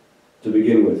sell, to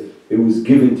begin with. It was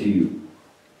given to you.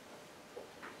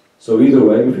 So either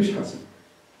way, مفيش حسن.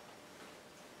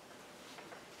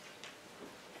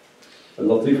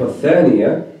 اللطيفة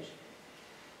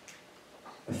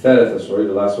الثالثة,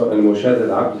 the last one, أن مشاهدة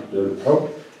العبد للحكم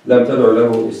لم تدع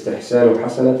له استحسان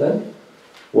حسنة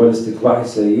والاستقباح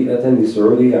سيئة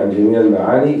لسعوده عن جميع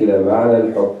المعاني إلى معنى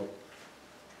الحكم.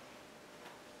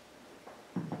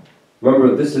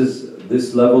 Remember,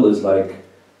 this level is like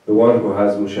the one who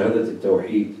has mushahadat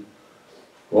al-tawheed,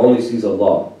 who only sees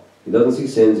Allah. He doesn't see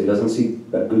sins, he doesn't see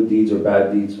good deeds or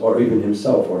bad deeds, or even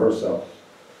himself or herself.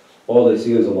 All they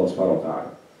see is Allah subhanahu wa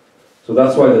ta'ala. So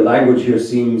that's why the language here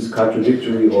seems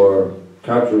contradictory or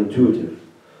counterintuitive.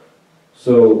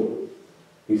 So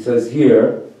he says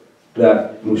here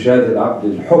that مشاهدة العبد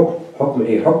الحكم حكم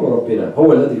إيه؟ حكم ربنا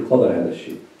هو الذي قضى هذا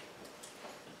الشيء.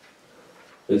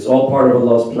 It's all part of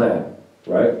Allah's plan,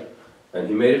 right? And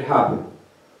He made it happen.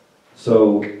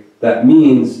 So that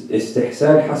means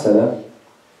استحسان حسنة,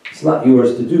 it's not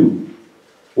yours to do.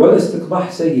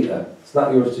 والاستقباح سيئة, it's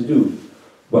not yours to do.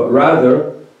 But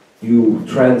rather, you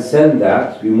transcend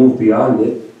that, you move beyond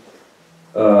it,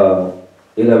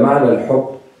 إلى معنى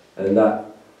الحكم, and that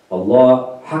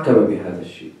Allah حكم بهذا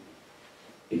الشيء.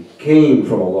 It came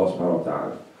from Allah subhanahu wa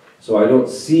ta'ala. So I don't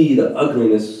see the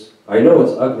ugliness. I know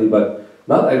it's ugly, but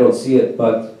not I don't see it,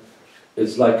 but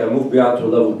it's like I move beyond to a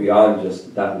level beyond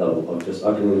just that level of just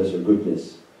ugliness or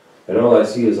goodness. And all I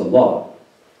see is Allah.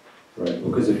 Right?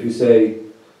 Because if you say,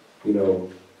 you know,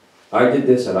 I did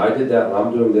this and I did that and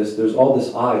I'm doing this, there's all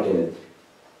this I in it.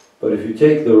 But if you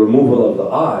take the removal of the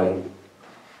I,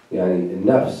 yani in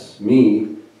nafs,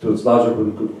 me, to its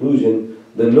logical conclusion,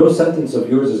 then no sentence of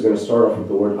yours is going to start off with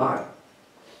the word I.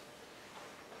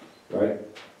 Right?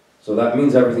 So that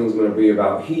means everything's going to be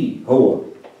about he,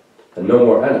 huwa, and no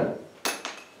more ana.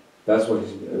 That's what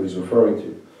he's referring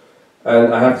to.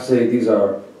 And I have to say, these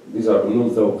are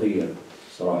umul thawqiyya,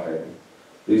 صراحة.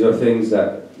 These are things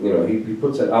that, he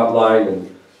puts an outline,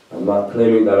 and I'm not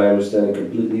claiming that I understand it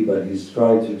completely, but he's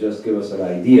trying to just give us an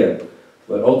idea.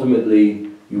 But ultimately,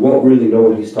 you won't really know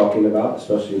what he's talking about,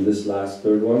 especially in this last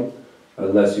third one,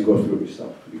 unless you go through it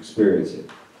yourself, you experience it.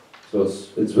 So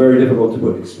it's very difficult to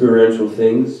put experiential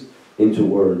things into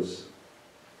words.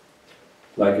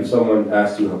 Like if someone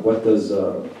asks you, what does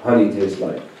honey taste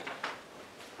like?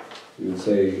 You would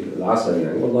say, العسل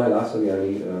يعني. والله العسل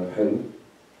يعني حلو.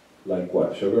 Like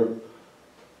what? Sugar?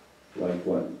 Like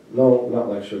what? No, not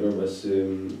like sugar, but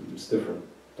it's different.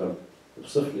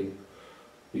 Specifically,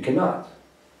 you cannot.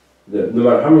 No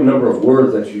matter how many number of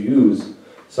words that you use,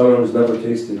 someone who's never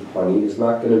tasted honey is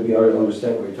not going to be able to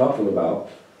understand what you're talking about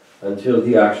until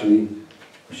she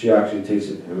actually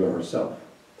tastes it him or herself.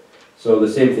 So the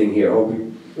same thing here.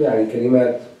 يعني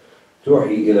كلمات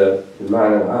توحي إلى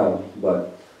المعنى العام,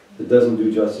 but it doesn't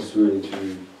do justice really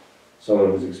to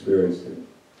someone who's experienced it.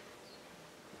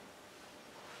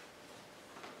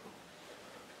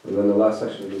 And then the last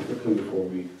section will be quickly before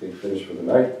we finish for the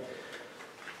night.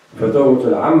 فتوبة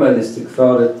العامة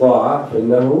لاستكثار الطاعة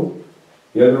فإنه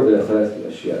يدعو إلى ثلاثة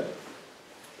أشياء.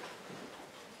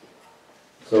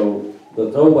 So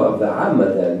the tawbah of the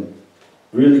Amma then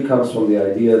really comes from the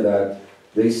idea that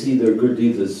they see their good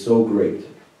deeds as so great.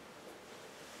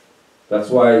 That's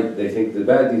why they think the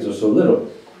bad deeds are so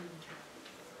little.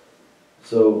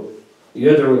 So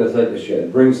يدعو إلى ثلاثة أشياء.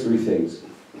 It brings three things.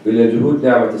 إلى جهود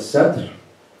نعمة الستر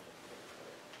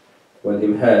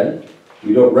والإمهال.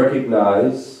 You don't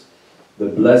recognize the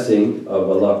blessing of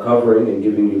Allah covering and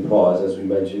giving you pause, as we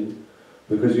mentioned,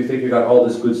 because you think you got all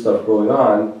this good stuff going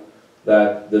on,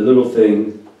 that the little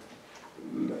thing,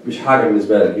 مش حاجة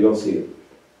بالنسبة لك, you don't see it.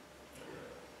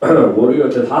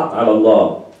 ورؤية الحق على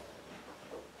الله.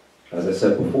 As I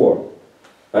said before,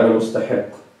 أنا مستحق.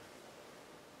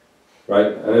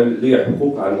 Right? أنا لي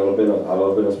حقوق على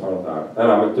ربنا سبحانه وتعالى.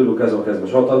 أنا عملت له كذا وكذا,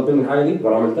 مش هو طالب مني الحاجة دي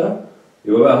وأنا عملتها,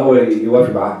 يبقى بقى هو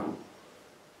يوافي بعهده.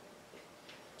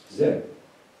 Zen.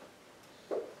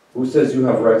 Who says you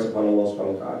have rights upon Allah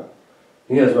subhanahu wa ta'ala?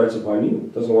 He has rights upon you.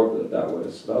 It doesn't work that way.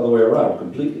 It's the other way around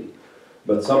completely.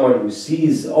 But someone who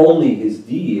sees only his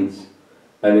deeds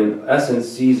and in essence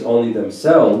sees only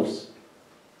themselves,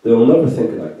 they will never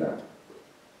think like that.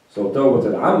 So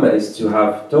tawbah al-amma is to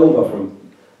have tawbah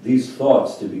from these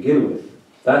thoughts to begin with.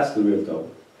 That's the real tawbah.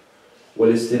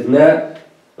 والاستغناء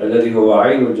الذي هو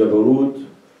عين الجبروت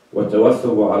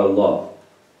والتوثب على الله.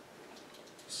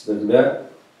 Istidna'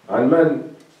 عن من?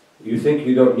 You think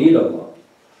you don't need Allah.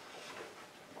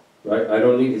 Right? I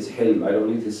don't need His hilm, I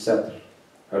don't need His satr.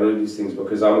 I don't need these things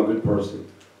because I'm a good person.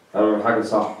 أنا حاجة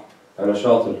صح. أنا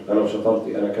شاطر. أنا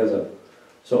شطرتي. أنا كذا.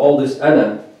 So all this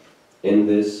أنا in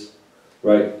this,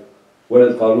 right? What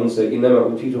did Qarun say? إنما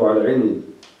أوتيت على علم.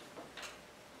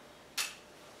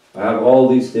 I have all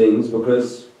these things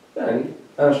because يعني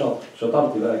أنا شاطر.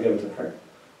 شطرتي بقى جابت الحاجة.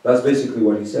 That's basically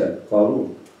what he said.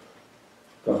 Qarun.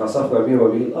 فخسفنا به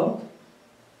وبه الأرض.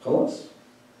 خلاص.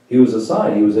 He was a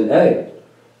sign, he was an ayah,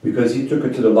 because he took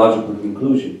it to the logical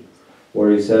conclusion,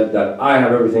 where he said that I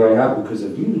have everything I have because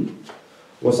of you.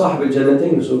 وصاحب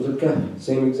الجنتين سورة الكهف,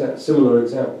 same example, similar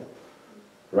example,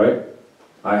 right?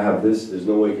 I have this, there's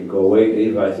no way it can go away.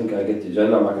 If I think I get to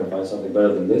Jannah, I'm not going to find something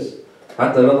better than this.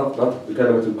 حتى نطق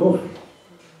بكلمة الكفر,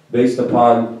 based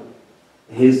upon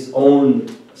his own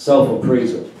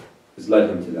self-appraisal, has led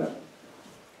him to that.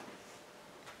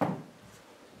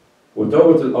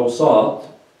 وتوبة الأوساط,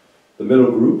 the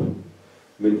middle group,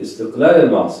 من استقلال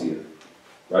المعصية,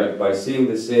 right? By seeing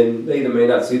the sin, they may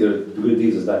not see the good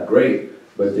deeds as that great,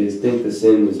 but they think the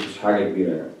sin is مش حاجة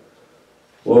كبيرة.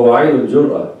 وهو عين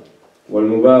الجرأة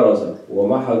والمبارزة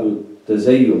ومحض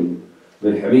التزين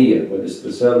بالحمية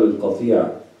والاسترسال بالقطيع,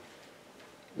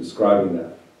 describing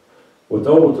that.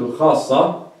 وتوبة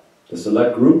الخاصة, the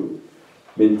select group,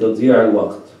 من تضييع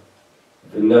الوقت,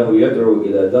 إنه يدعو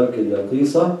إلى درك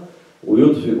النقيصة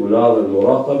ويطفئ نار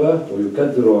المراقبة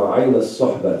ويكدر عين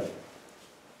الصحبة.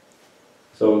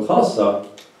 So الخاصة,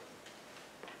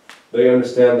 they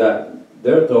understand that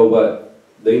their tawbah,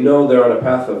 they know they're on a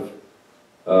path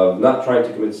of not trying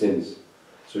to commit sins.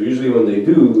 So usually when they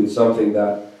do, it's something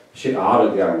that شيء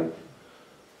عارض يعني,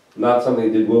 not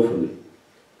something they did willfully.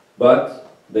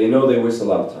 But they know they waste a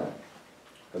lot of time,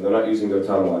 and they're not using their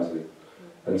time wisely.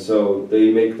 And so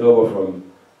they make tawbah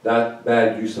from that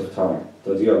bad use of time.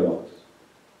 تضييع الوقت.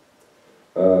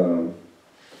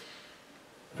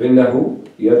 فإنه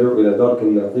يدعو إلى درك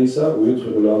النقيصة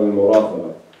ويدخل إلى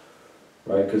المراقبة.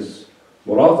 Right? Because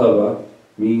مراقبة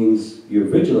means you're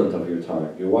vigilant of your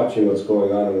time. You're watching what's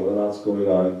going on and what's going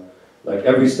on. Like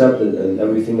every step and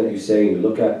everything that you say and you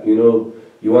look at, you know,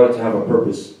 you want it to have a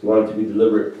purpose. You want it to be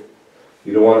deliberate.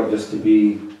 You don't want it just to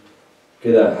be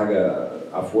كده حاجة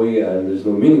عفوية and there's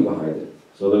no meaning behind it.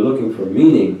 So they're looking for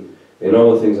meaning in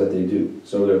all the things that they do.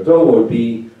 So their tawbah would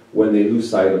be when they lose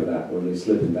sight of that, when they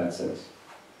slip in that sense.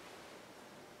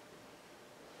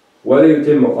 ولا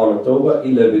يتم مقام التوبة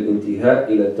إلا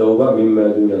بالانتهاء إلى التوبة مما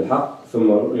دون الحق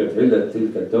ثم رؤية علة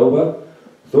تلك التوبة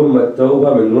ثم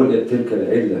التوبة من رؤية تلك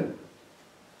العلة.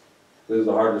 This is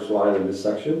the hardest line in this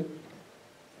section.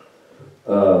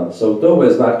 So tawbah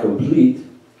is not complete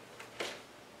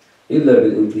إلا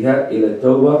بالانتهاء إلى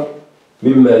التوبة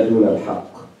مما دون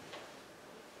الحق.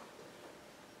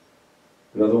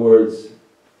 In other words,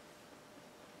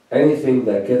 anything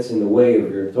that gets in the way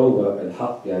of your tawbah,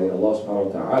 al-haq, yani Allah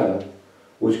subhanahu wa ta'ala,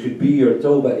 which could be your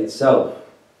tawbah itself.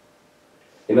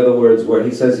 In other words, where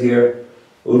he says here,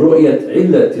 رُؤْيَتْ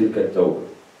عِلَّةِ تِلْكَ التَّوْبَةِ.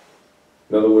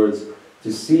 In other words,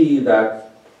 to see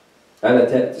that,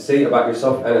 to say about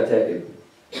yourself, أَنَا تَائِبٌ,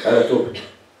 أَنَا تُبْتُ.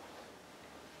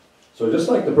 So just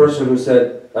like the person who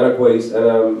said, أَنَا كويس,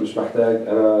 أَنَا مش محتاج,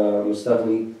 أَنا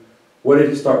مستغني, what did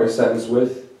he start his sentence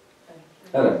with?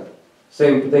 أَنَا.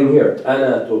 Same thing here,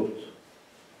 أَنَا تُبْتُ.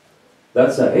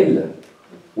 That's a illah.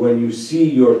 When you see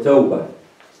your tawbah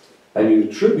and you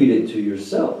attribute it to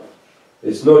yourself,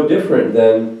 it's no different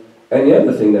than any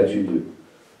other thing that you do.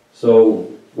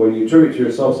 So when you attribute to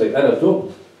yourself, say أَنَا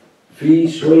تُبْتُ, في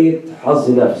شوية حظ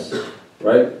نفس,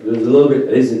 right? There's a little bit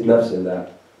عزة نفس in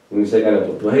that. When you say أَنَا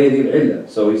تُبْتُ, وهي دي العلة.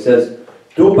 So he says,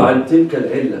 تُبْ عن تلك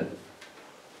العلة.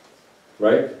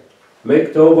 Right?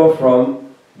 Make tawbah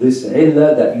from this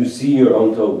illah that you see your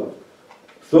own tawbah.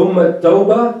 ثم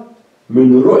التوبة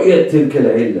من رؤية تلك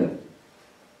العلة.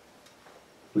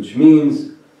 Which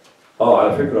means,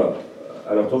 على فكرة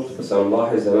أنا تبت بس أنا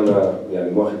ملاحظ أن أنا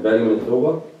يعني واخد بالي من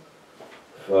التوبة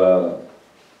ف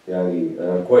يعني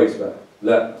أنا كويس بقى.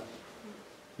 لا.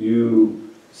 You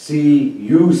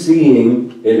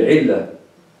seeing العلة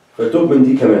فتوب من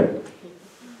دي كمان.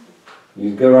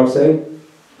 You get what I'm saying?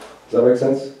 Does that make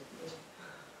sense?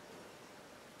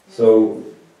 So,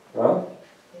 huh?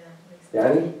 Yeah.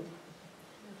 يعني?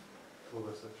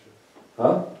 توبة section.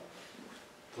 Huh?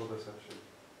 توبة section.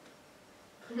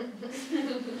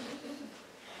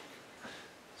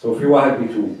 So في واحد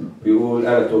بيقول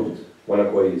أنا تبت وأنا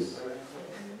كويس.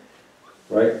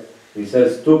 Right? He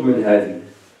says توب من هذه.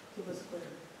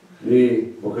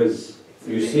 ليه? Because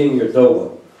you're seeing your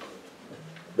tawbah.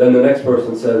 Then the next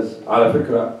person says على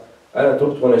فكرة أنا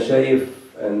تبت وأنا شايف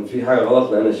and في حاجة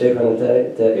غلط لأن أنا شايف أنا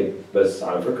تائب بس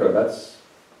على فكرة that's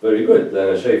very good لأن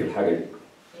أنا شايف الحاجة دي.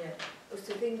 Yeah. Because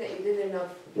to think that you did enough,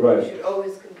 Right. you should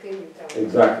always continue to.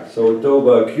 Exactly. So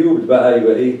التوبة cubed بقى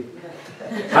يبقى إيه؟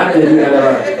 حتى دي أنا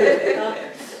بقى.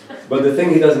 But the thing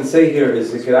he doesn't say here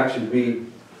is it could actually be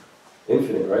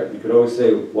infinite, right? You could always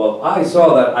say, well, I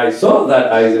saw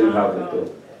that I didn't have it though.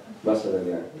 مثلا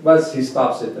يعني. But he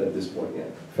stops it at this point, yeah.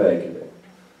 فاهم كده.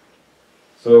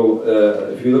 So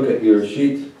if you look at your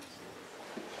sheet,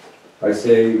 I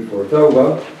say for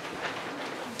Tawbah,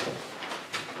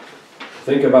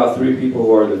 think about 3 people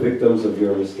who are the victims of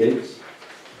your mistakes.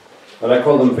 And I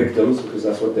call them victims because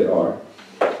that's what they are.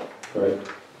 Right?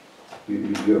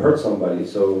 You hurt somebody,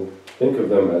 so think of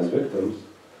them as victims.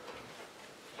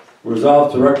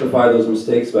 Resolve to rectify those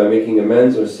mistakes by making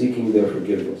amends or seeking their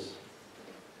forgiveness.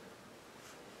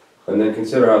 And then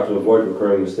consider how to avoid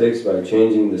recurring mistakes by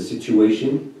changing the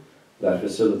situation that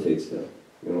facilitates them.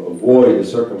 You know, avoid the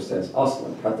circumstance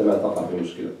أصلا حتى لا تقع في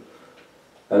مشكلة.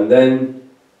 And then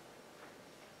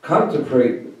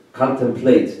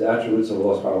contemplate the attributes of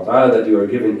Allah subhanahu wa ta'ala that you are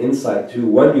given insight to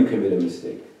when you commit a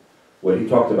mistake. What he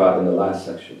talked about in the last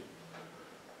section.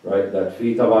 Right? That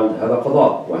في طبعا هذا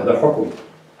قضاء وهذا حكم.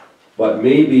 But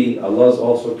maybe Allah is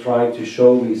also trying to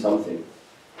show me something.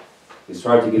 He's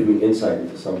trying to give me insight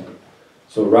into something.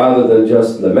 So rather than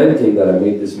just lamenting that I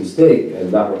made this mistake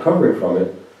and not recovering from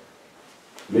it,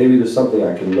 maybe there's something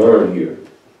I can learn here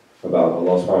about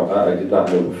Allah subhanahu wa ta'ala I did not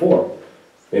know before.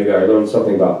 Maybe I learned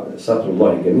something about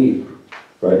Satrullahi Jameel.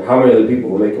 Right? How many of the people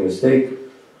who make a mistake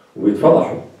with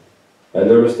fadahu? And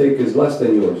their mistake is less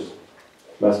than yours.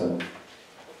 مثلا.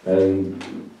 And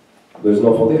there's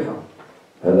no fadiha.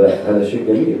 هذا شيء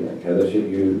جميل يعني هذا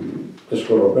شيء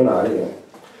تشكر ربنا عليه.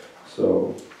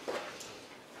 So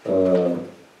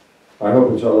I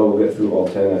hope inshallah we'll get through all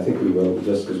 10. I think we will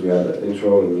just because we had an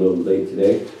intro and we're a little late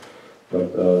today.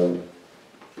 But the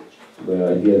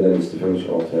idea then is to finish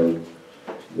all 10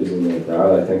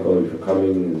 I thank all of you for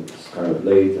coming. It's kind of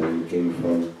late and you came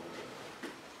from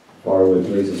faraway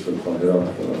places from Qahira.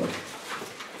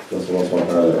 نسأل الله سبحانه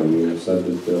وتعالى أن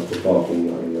يسدد خطاكم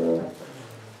وأن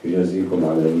يجازيكم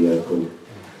على نياتكم.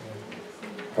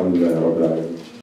 الحمد لله رب العالمين.